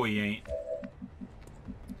 Oh no, he ain't.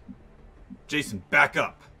 Jason, back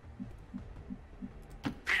up!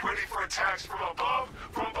 Be ready for attacks from above,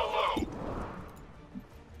 from below!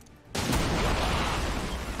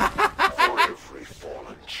 For every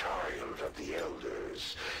fallen child of the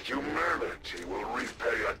Elders, humanity will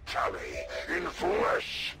repay a tally in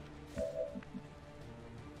flesh!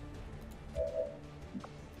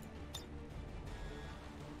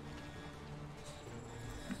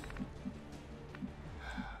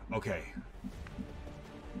 Okay.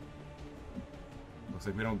 Looks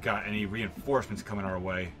like we don't got any reinforcements coming our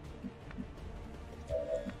way.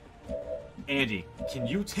 Andy, can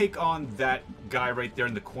you take on that guy right there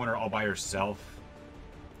in the corner all by yourself?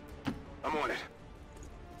 I'm on it.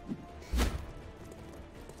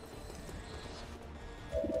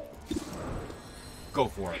 Go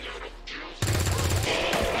for it.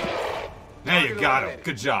 There you got him.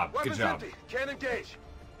 Good job. Good job. Empty. Can't engage.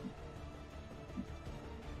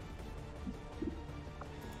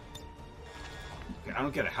 Okay, I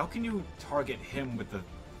don't get it. How can you target him with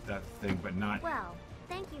that thing, but not... Well,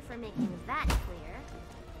 thank you for making that clear.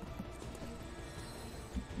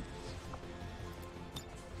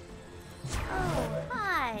 Oh,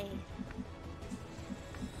 hi.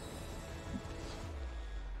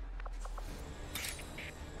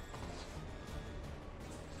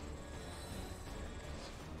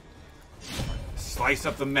 Slice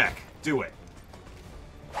up the mech. Do it.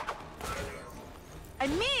 I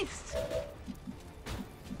missed!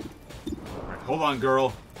 Alright, hold on,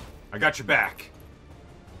 girl. I got your back.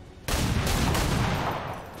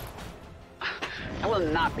 I will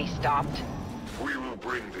not be stopped. We will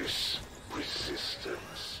bring this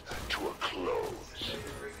resistance to a close.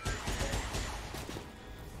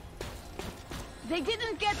 They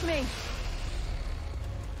didn't get me!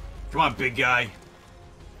 Come on, big guy.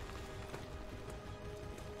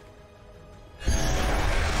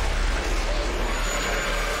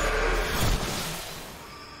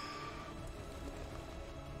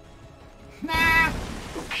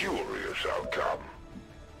 Curious outcome.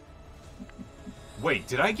 Wait,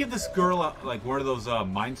 did I give this girl like one of those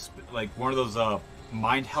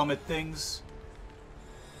mind helmet things?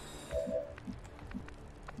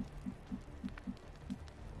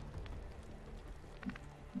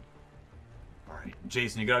 All right,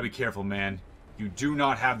 Jason, you gotta be careful, man. You do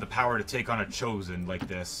not have the power to take on a Chosen like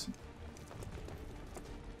this.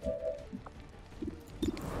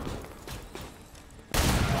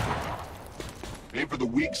 Aim for the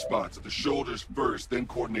weak spots at the shoulders first, then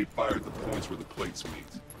coordinate fire at the points where the plates meet.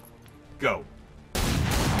 Go.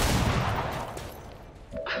 I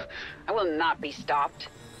will not be stopped.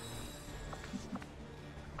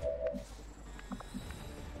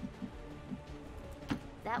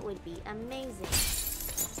 That would be amazing.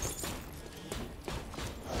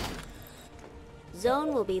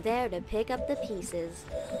 Zone will be there to pick up the pieces.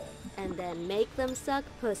 And then make them suck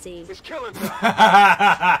pussy. It's killing them.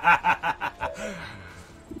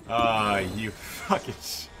 You fucking...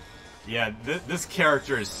 Yeah, this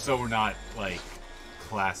character is so not, like,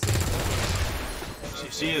 classic.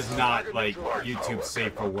 She is not, like, YouTube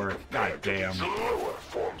safe for work. God damn. Lower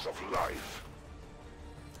forms of life.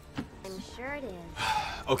 I'm sure it is.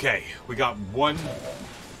 Okay, we got one...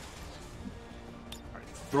 Right,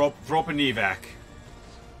 throw up an evac.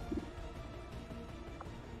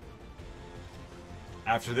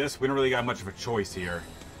 After this, we don't really got much of a choice here.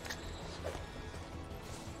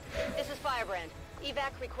 This is Firebrand.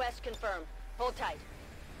 Evac request confirmed. Hold tight.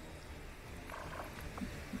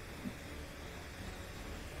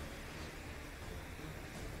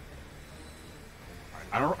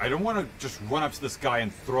 I don't want to just run up to this guy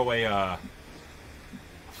and throw a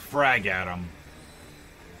frag at him.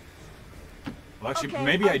 Well, actually, Okay,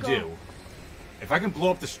 maybe I'll I go. do. If I can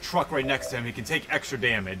blow up this truck right next to him, he can take extra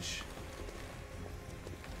damage.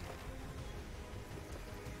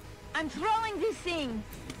 I'm throwing this thing.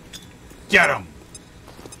 Get him!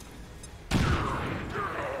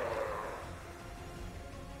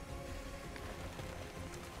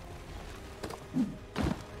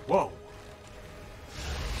 Whoa.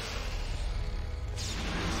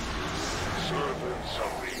 Servants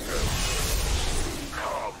of the earth,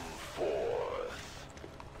 come forth.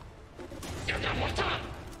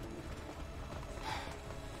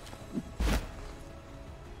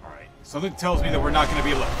 Alright. Something tells me that we're not going to be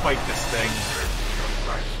able to fight this thing.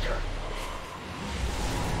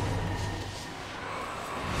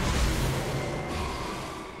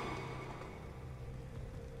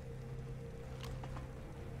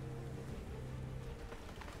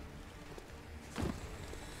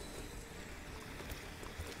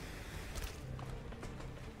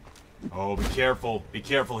 Oh, be careful. Be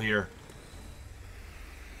careful here.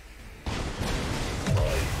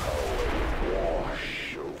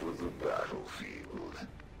 Wash over the battlefield.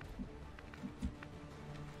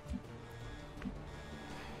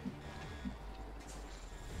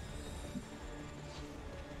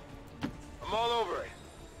 I'm all over it.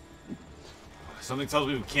 Something tells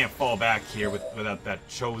me we can't fall back here without that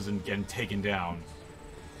Chosen getting taken down.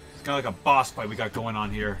 It's kind of like a boss fight we got going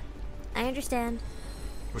on here. I understand.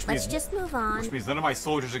 Which Let's means, just move on. Which means none of my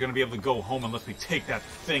soldiers are going to be able to go home unless we take that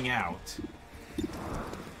thing out.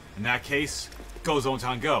 In that case, go Zone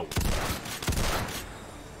Town, go.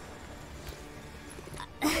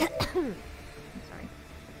 Sorry.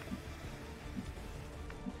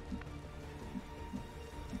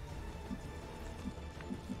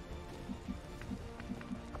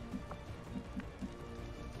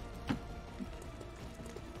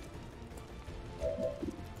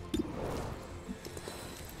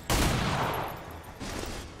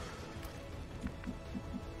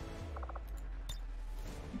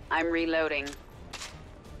 I'm reloading.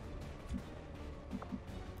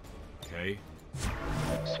 Okay.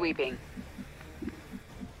 Sweeping.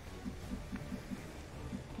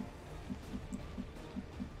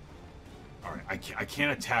 All right, I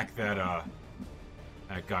can't attack that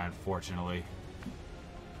that guy, unfortunately.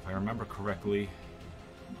 If I remember correctly.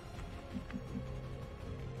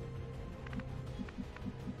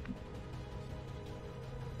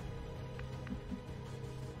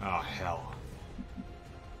 Oh hell.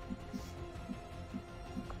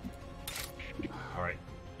 All right,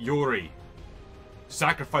 Yuri,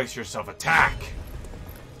 sacrifice yourself. Attack.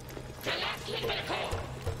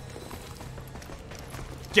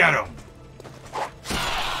 Get him.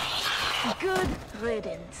 Good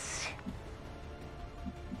riddance.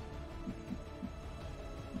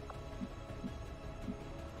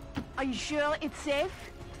 Are you sure it's safe?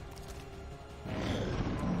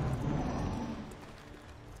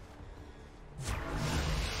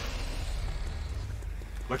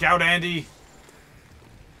 Look out, Andy.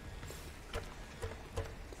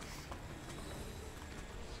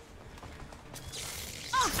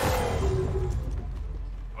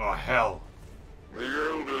 Oh, hell. The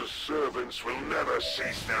Elder's servants will never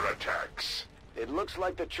cease their attacks. It looks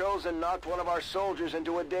like the Chosen knocked one of our soldiers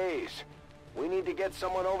into a daze. We need to get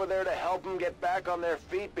someone over there to help them get back on their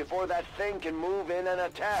feet before that thing can move in and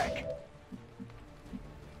attack.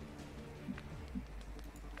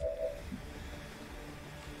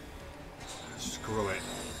 Screw it.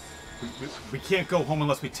 We can't go home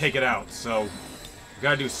unless we take it out, so we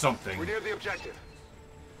gotta do something. We're near the objective.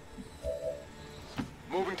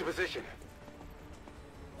 Moving to position.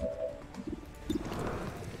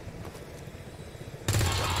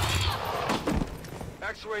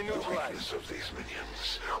 X-ray The neutralized. weakness of these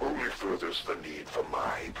minions only furthers the need for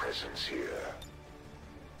my presence here.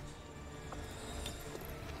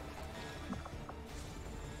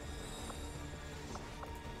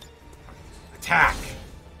 Attack!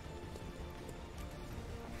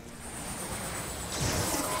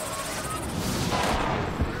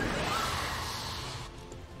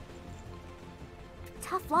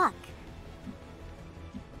 Tough luck.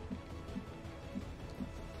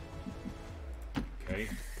 Okay.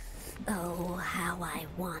 Oh, how I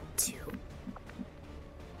want to.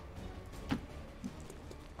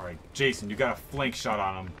 Alright, Jason, you got a flank shot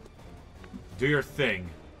on him. Do your thing.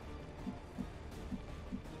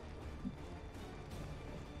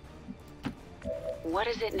 What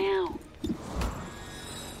is it now?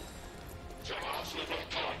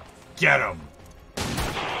 Get him!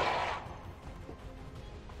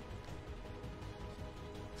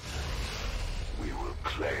 We will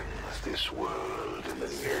cleanse this world in the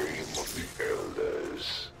name of the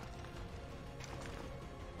Elders.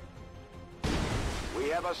 We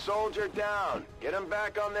have a soldier down. Get them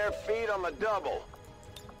back on their feet on the double.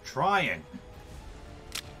 Trying.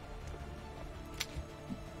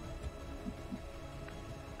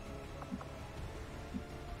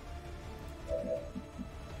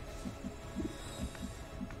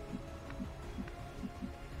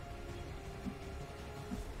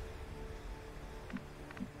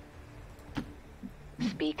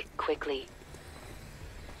 Speak quickly.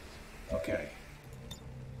 Okay.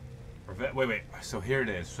 Wait. So here it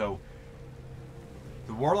is. So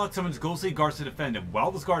the Warlock summons ghostly guards to defend him.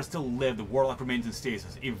 While those guards still live, the Warlock remains in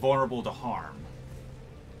stasis, invulnerable to harm.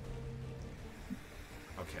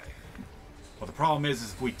 Okay. Well, the problem is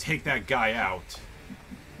if we take that guy out,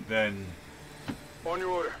 then... On your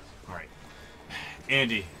order. Alright.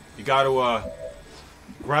 Andy, you gotta,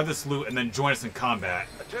 grab this loot and then join us in combat.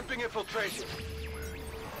 Attempting infiltration.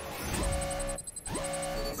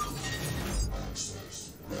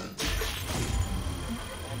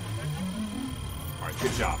 Alright,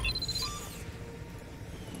 good job.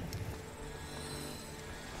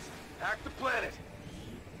 Hack the planet.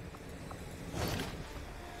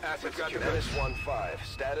 Assets got Menace 1-5.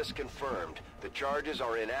 Status confirmed. The charges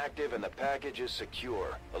are inactive and the package is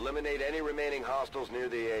secure. Eliminate any remaining hostiles near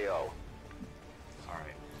the AO.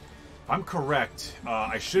 Alright. If I'm correct,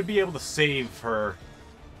 I should be able to save her,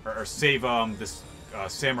 or save this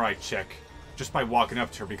samurai chick just by walking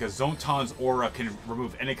up to her, because Zontan's aura can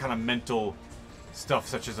remove any kind of mental stuff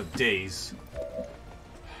such as a daze.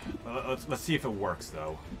 Let's see if it works,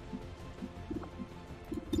 though.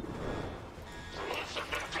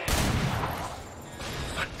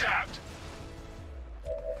 Adapt!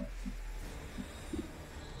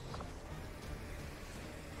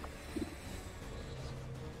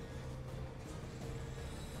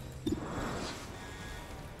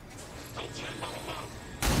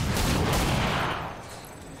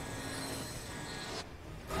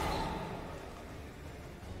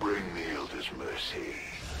 Bring the Elder's mercy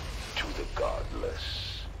to the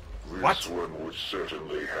godless. This one would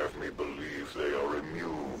certainly have me believe they are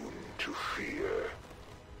immune to fear.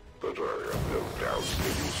 But I have no doubt they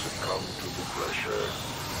will succumb to the pressure,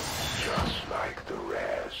 just like the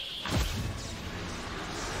rest.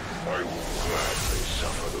 I will gladly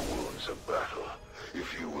suffer the wounds of battle,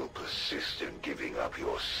 if you will persist in giving up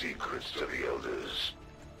your secrets to the Elders,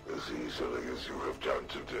 as easily as you have done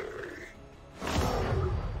today.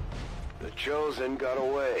 The Chosen got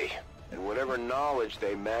away, and whatever knowledge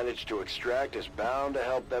they managed to extract is bound to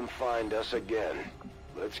help them find us again.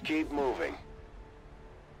 Let's keep moving.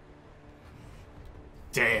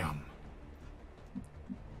 Damn.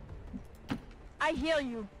 I hear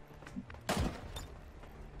you.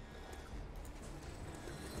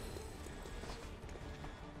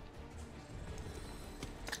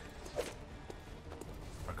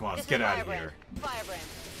 Come on, let's get out of here. Firebrand,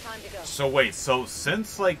 time to go. So wait, so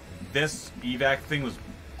since like this evac thing was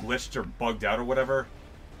glitched or bugged out or whatever,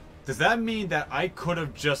 does that mean that I could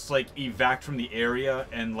have just like evac'd from the area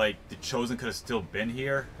and like the Chosen could have still been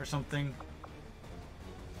here or something?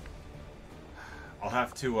 I'll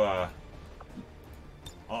have to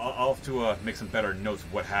I'll have to make some better notes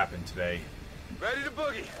of what happened today. Ready to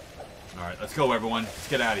boogie. All right, let's go, everyone. Let's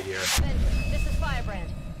get out of here. Firebrand.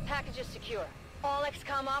 Package is secure. All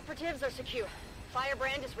XCOM operatives are secure.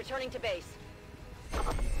 Firebrand is returning to base.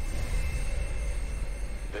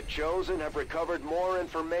 The Chosen have recovered more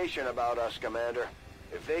information about us, Commander.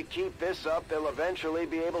 If they keep this up, they'll eventually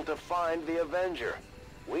be able to find the Avenger.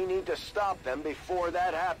 We need to stop them before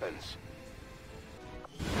that happens.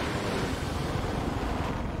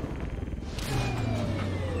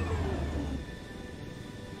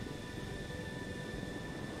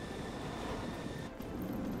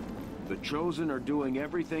 The Chosen are doing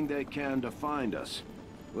everything they can to find us.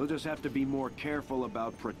 We'll just have to be more careful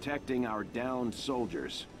about protecting our downed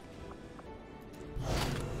soldiers.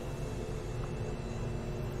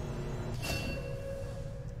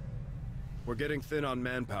 We're getting thin on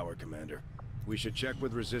manpower, Commander. We should check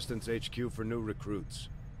with Resistance HQ for new recruits.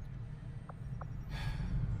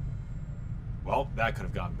 Well, that could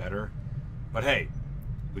have gone better. But hey,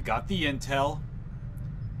 we got the intel,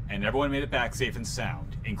 and everyone made it back safe and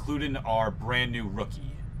sound, including our brand new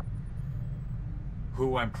rookie,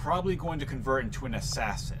 who I'm probably going to convert into an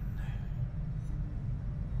assassin.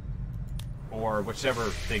 Or whichever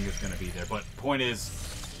thing is going to be there. But point is,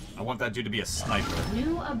 I want that dude to be a sniper.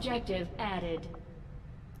 New objective added.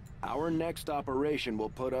 Our next operation will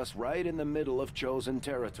put us right in the middle of Chosen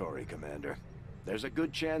territory, Commander. There's a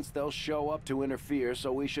good chance they'll show up to interfere,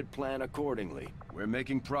 so we should plan accordingly. We're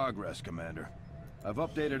making progress, Commander. I've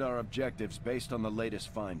updated our objectives based on the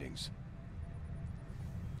latest findings.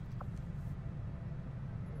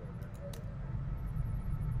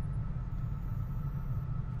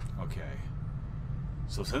 Okay.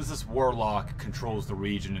 So since this warlock controls the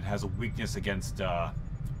region and has a weakness against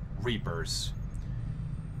Reapers,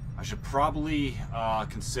 I should probably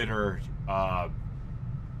consider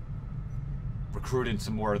recruiting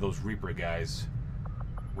some more of those Reaper guys.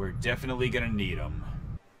 We're definitely gonna need them.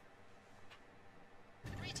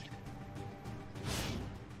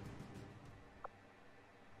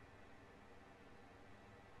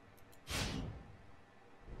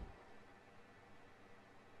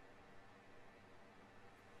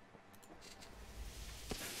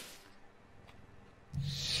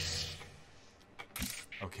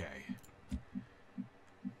 Okay.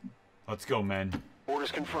 Let's go, men.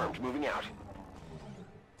 Orders confirmed. Moving out.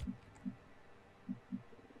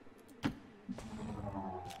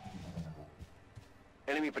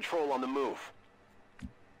 Enemy patrol on the move.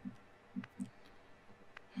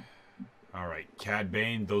 Alright, Cad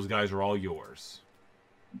Bane, those guys are all yours.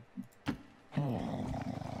 Oh,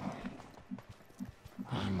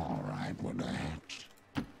 I'm all right with that.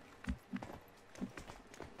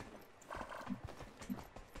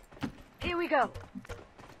 Here we go.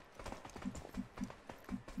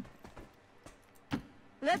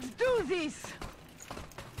 Let's do this!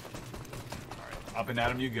 Alright, up and at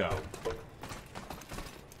 'em you go.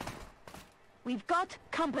 We've got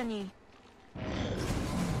company.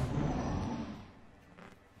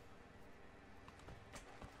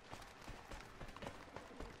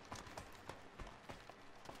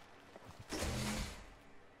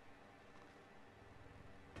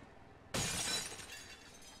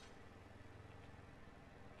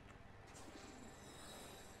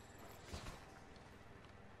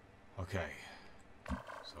 Okay.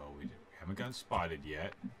 So we haven't gotten spotted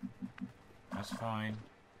yet. That's fine.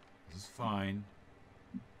 This is fine.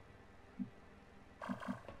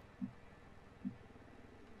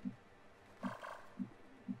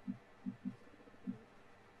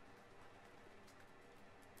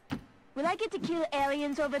 Will I get to kill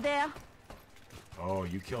aliens over there? Oh,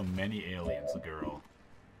 you kill many aliens, girl.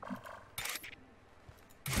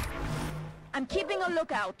 I'm keeping a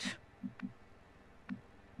lookout.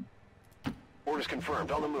 Orders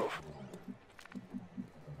confirmed. On the move.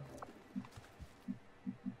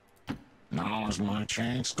 Now's my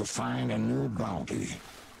chance to find a new bounty.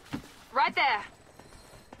 Right there.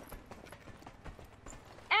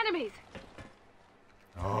 Enemies.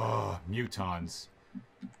 Oh, mutons.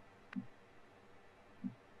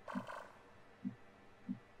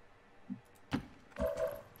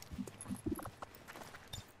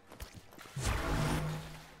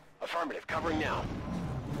 Affirmative. Covering now.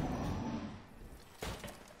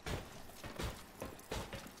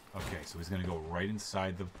 Okay, so he's gonna go right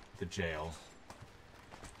inside the jail.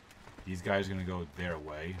 These guys are gonna go their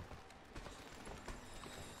way.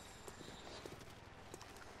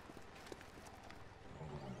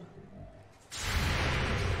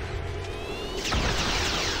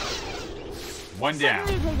 One down.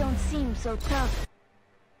 Suddenly they don't seem so tough.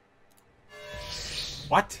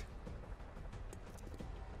 What?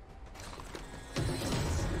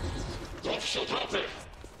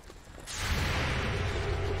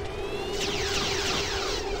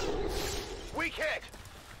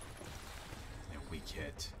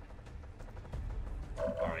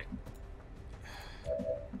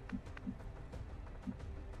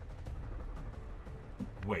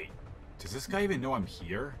 this guy even know I'm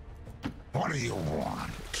here? What do you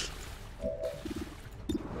want?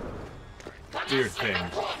 Do your thing.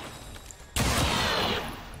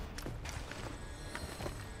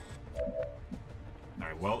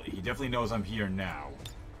 Alright, well, he definitely knows I'm here now.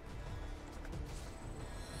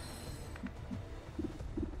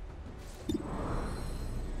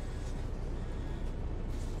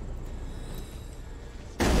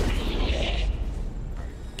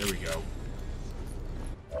 There we go.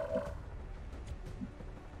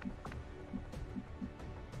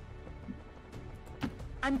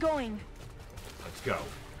 I'm going. Let's go.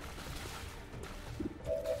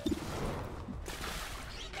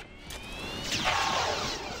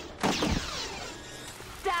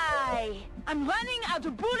 Die! I'm running out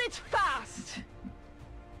of bullets fast!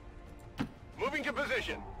 Moving to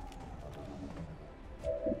position.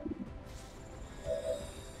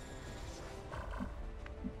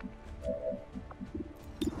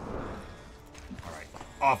 Alright,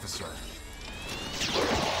 officer.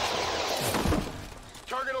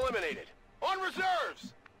 Target eliminated. On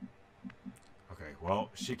reserves! Okay, well,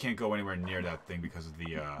 she can't go anywhere near that thing because of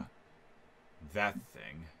the, that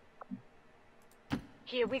thing.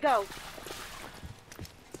 Here we go.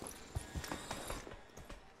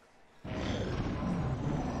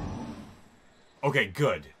 Okay,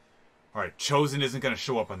 good. Alright, Chosen isn't gonna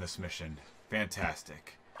show up on this mission.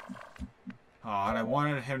 Fantastic. Oh, and I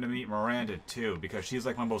wanted him to meet Miranda, too, because she's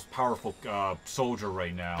like my most powerful, soldier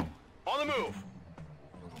right now. On the move!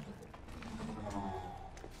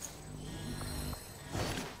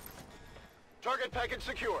 Target package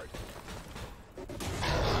secured.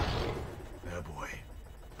 Oh boy.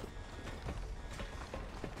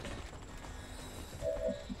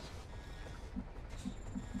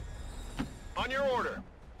 On your order.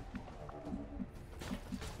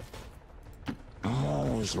 I'm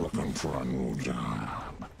always looking for a new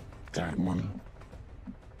job. Got one?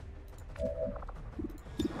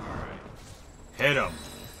 Hit him.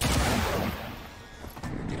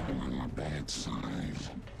 Get him on my bad side.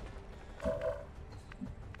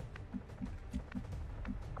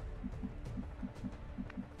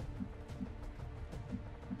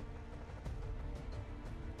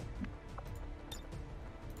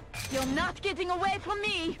 You're not getting away from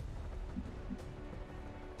me!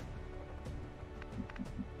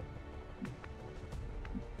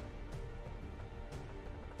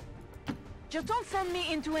 Just don't send me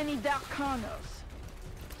into any dark corners.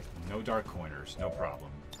 No dark corners, no problem.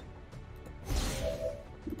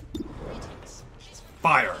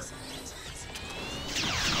 Fire!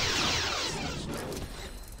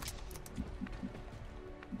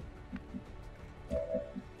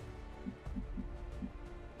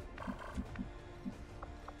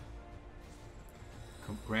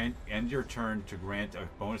 End your turn to grant a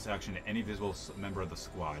bonus action to any visible member of the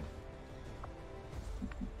squad.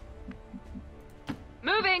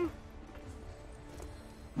 Moving!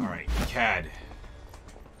 Alright, CAD.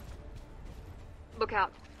 Look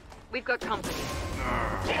out. We've got company.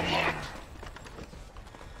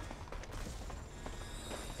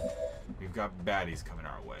 We've got baddies coming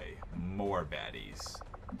our way. More baddies.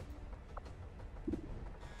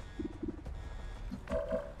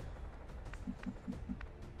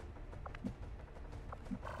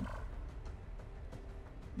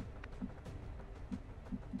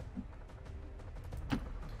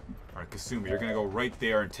 Kasumi, you're gonna go right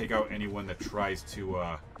there and take out anyone that tries to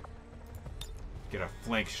get a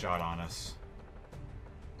flank shot on us.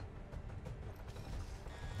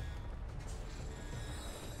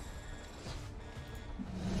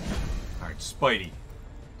 Alright, Spidey.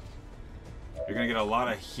 You're gonna get a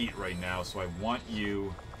lot of heat right now, so I want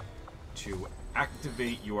you to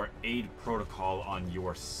activate your aid protocol on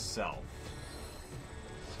yourself.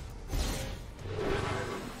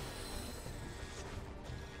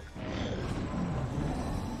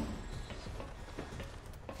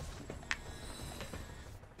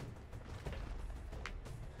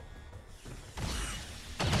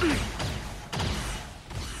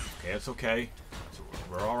 It's okay.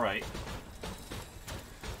 We're all right.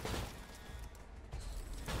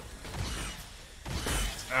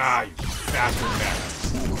 Ah, you bastard!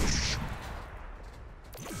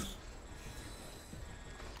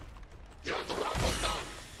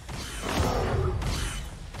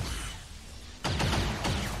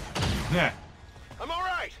 Yeah. I'm all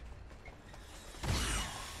right.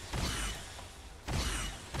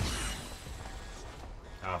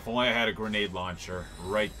 If only I had a grenade launcher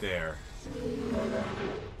right there.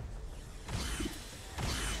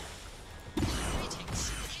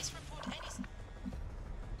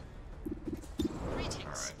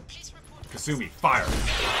 Kasumi, fire!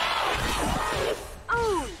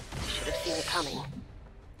 Oh! Should have seen I'm coming.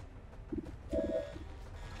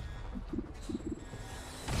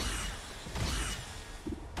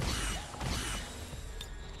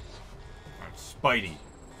 Spidey.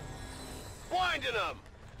 Blinding him!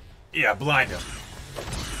 Yeah, blind him.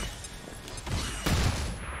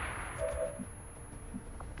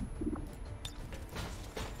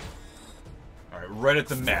 Alright, right at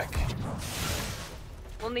the mech.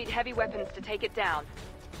 We'll need heavy weapons to take it down.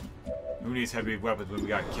 Who needs heavy weapons when we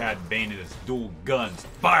got Cad Bane and his dual guns?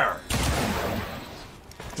 Fire!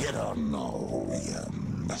 You don't know who you're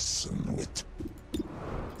messing with.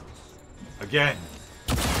 Again.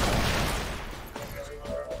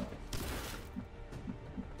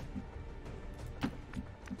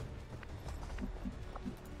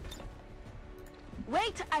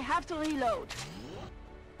 Wait, I have to reload.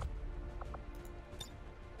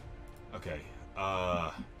 Okay,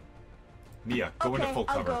 Mia, go into full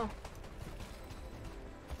cover. I'll go.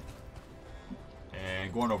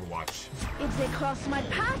 And go on Overwatch. If they cross my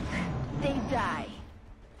path, they die.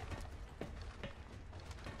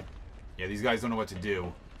 Yeah, these guys don't know what to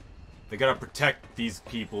do. They gotta protect these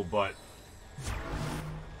people, but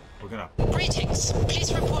we're gonna... Greetings.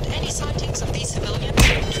 Please report any sightings of these civilians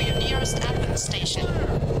to your nearest admin station.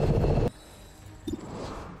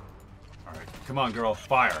 Alright, come on, girl.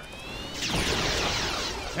 Fire.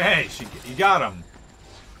 Hey, you got him.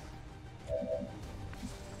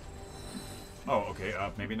 Oh, okay.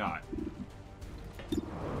 Maybe not.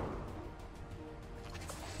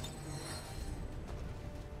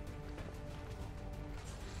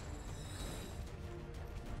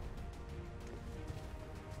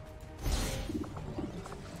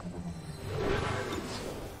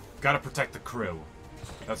 Gotta protect the crew.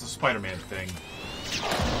 That's a Spider-Man thing.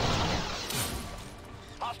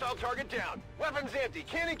 Hostile target down. Weapons empty.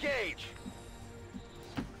 Can't engage.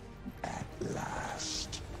 At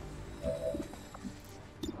last.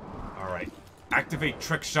 Alright. Activate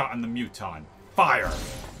trick shot on the Muton. Fire!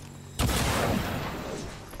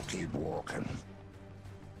 Keep walking.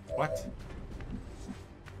 What?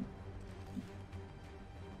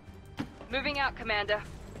 Moving out, Commander.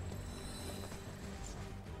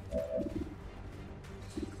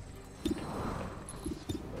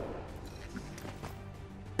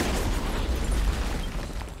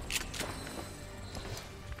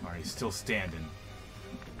 Alright, he's still standing.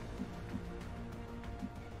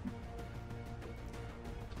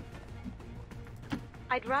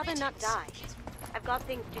 I'd rather not die. I've got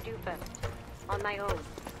things to do first. On my own.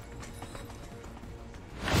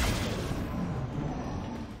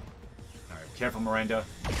 Alright, careful, Miranda.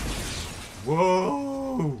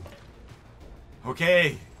 Whoa!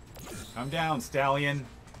 Okay. Calm down, Stallion.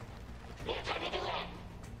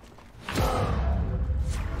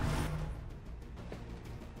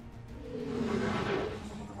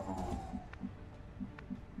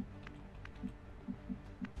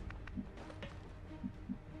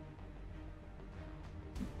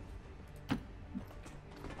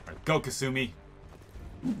 Alright, go, Kasumi.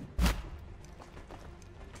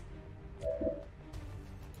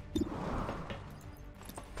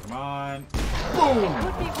 Come on. Boom! It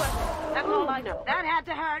could be worse. That's all I know. That had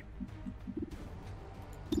to hurt.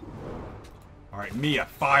 Alright, Mia,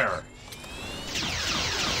 fire!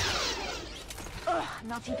 Ugh,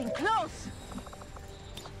 not even close.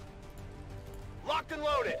 Locked and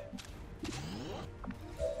loaded.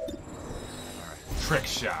 Trick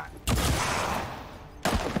shot.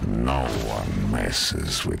 No one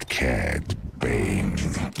messes with Cad Bane. You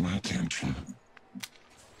got my attention.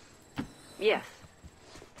 Yes.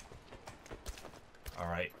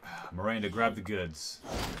 Alright, Miranda, grab the goods.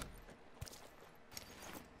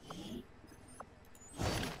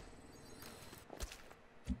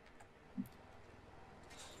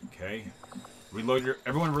 Okay.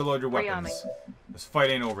 Everyone reload your weapons. This fight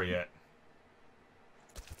ain't over yet.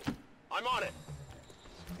 I'm on it.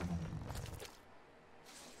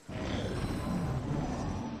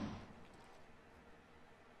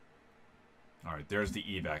 Alright, there's the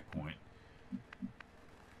evac point.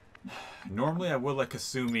 Normally I would let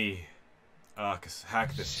Kasumi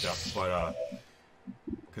hack this stuff, but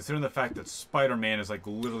considering the fact that Spider-Man is like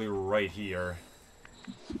literally right here.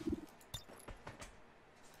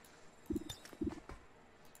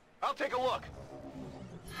 I'll take a look.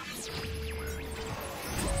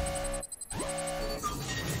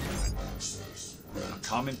 A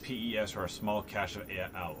common PES or a small cache of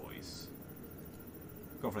alloys.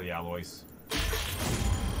 Go for the alloys.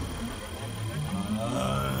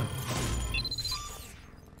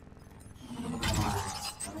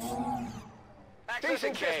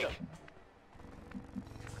 Decent cake.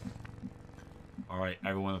 Alright,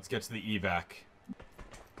 everyone, let's get to the evac.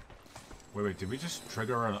 Wait, did we just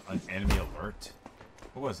trigger an enemy alert?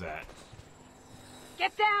 What was that?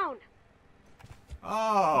 Get down!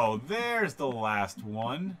 Oh, there's the last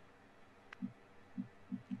one.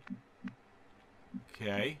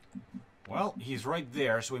 Okay. Well, he's right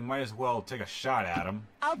there, so we might as well take a shot at him.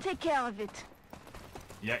 I'll take care of it.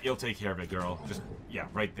 Yeah, you'll take care of it, girl. Just, yeah,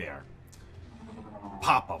 right there.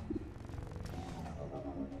 Pop him.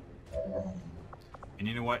 And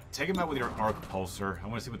you know what? Take him out with your arc pulsar. I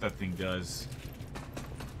want to see what that thing does.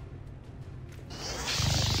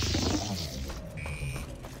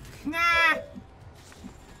 Nah!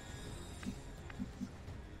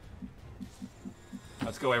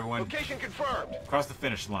 Let's go, everyone. Location confirmed. Cross the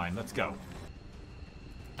finish line. Let's go.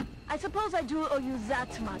 I suppose I do owe you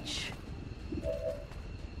that much.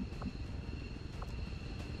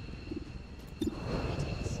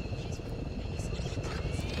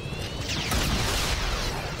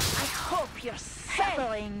 I hope you're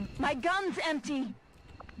suffering. My gun's empty.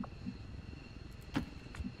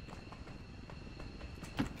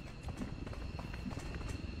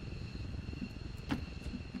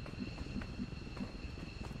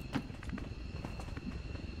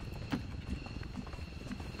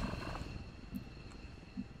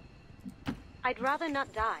 I'd rather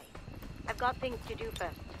not die. I've got things to do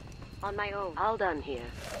first. On my own. All done here.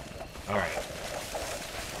 Alright.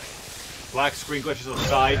 Black screen glitches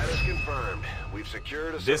aside. Status confirmed. We've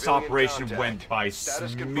secured a This civilian operation contact. went by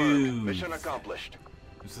Status smooth. confirmed. Mission accomplished.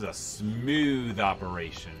 This is a smooth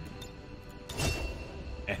operation.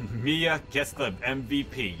 And Mia gets the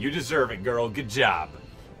MVP. You deserve it, girl. Good job.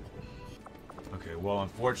 Okay, well,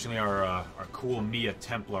 unfortunately, our cool Mia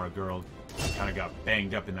Templar girl kind of got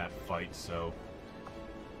banged up in that fight, so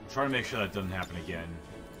I'm trying to make sure that doesn't happen again.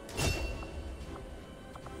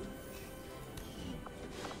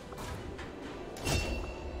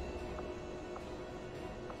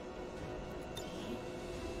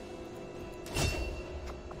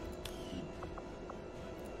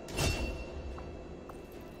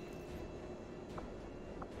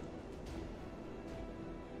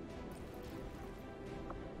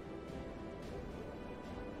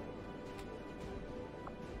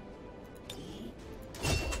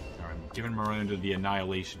 Giving Miranda the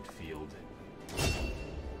annihilation field.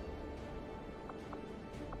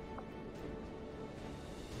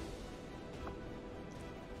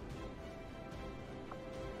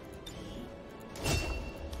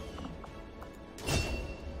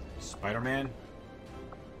 Spider-Man,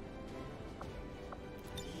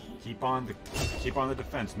 keep on the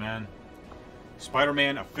defense, man.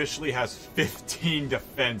 Spider-Man officially has 15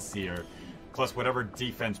 defense here. Plus whatever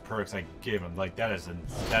defense perks I give him. Like, that is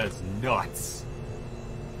nuts.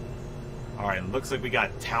 Alright, looks like we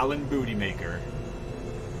got Talon Booty Maker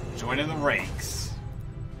joining the ranks.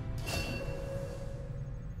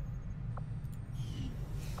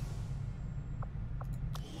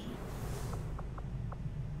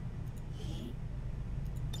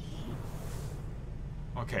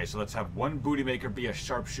 Okay, so let's have one Booty Maker be a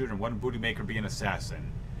sharpshooter and one Booty Maker be an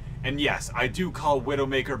assassin. And yes, I do call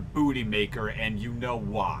Widowmaker Booty Maker, and you know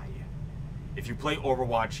why. If you play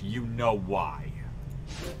Overwatch, you know why.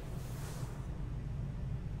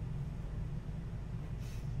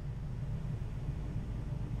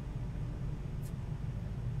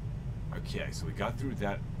 Okay, so we got through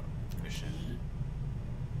that mission.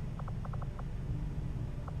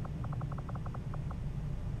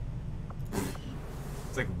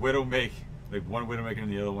 It's like Widowmaker, like one Widowmaker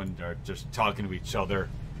and the other one are just talking to each other.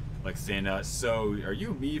 Like saying, so, are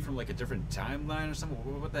you me from like a different timeline or something?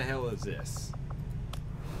 What the hell is this?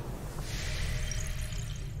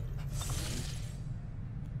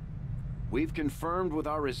 We've confirmed with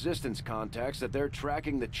our resistance contacts that they're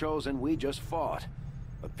tracking the Chosen we just fought.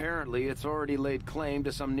 Apparently, it's already laid claim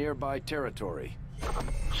to some nearby territory.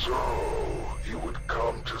 So, you would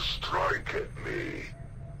come to strike at me.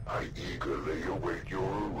 I eagerly await your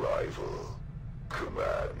arrival,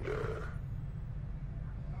 Commander.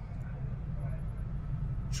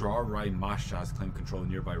 Rai Mashas claim control of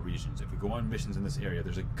nearby regions. If we go on missions in this area,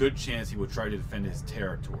 there's a good chance he will try to defend his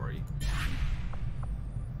territory.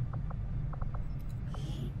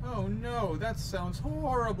 Oh no, that sounds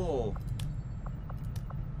horrible!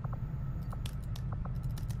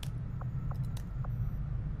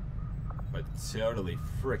 But totally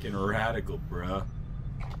frickin' radical, bruh.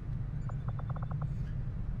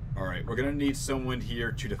 Alright, we're gonna need someone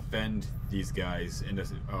here to defend these guys and to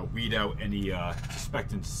weed out any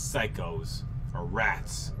suspected psychos or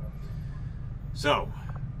rats. So,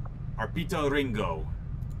 Arpita Ringo,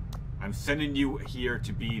 I'm sending you here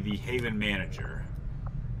to be the Haven manager.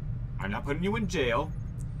 I'm not putting you in jail.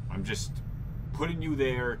 I'm just putting you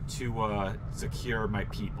there to secure my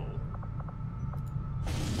people.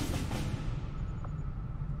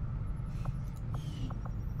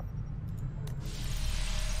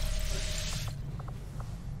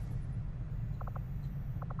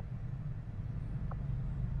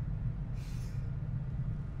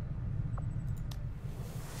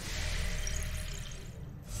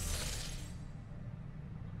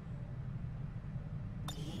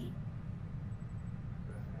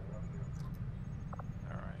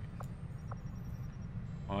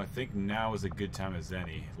 I think now is a good time as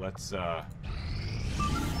any. Let's, Oh.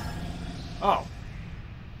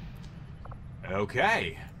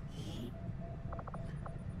 Okay.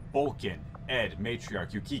 Bolkin, Ed,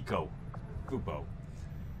 Matriarch, Yukiko, Fubo.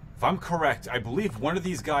 If I'm correct, I believe one of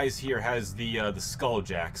these guys here has the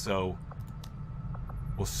Skulljack, so...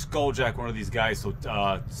 We'll Skulljack one of these guys so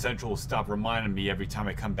Central will stop reminding me every time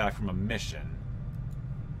I come back from a mission.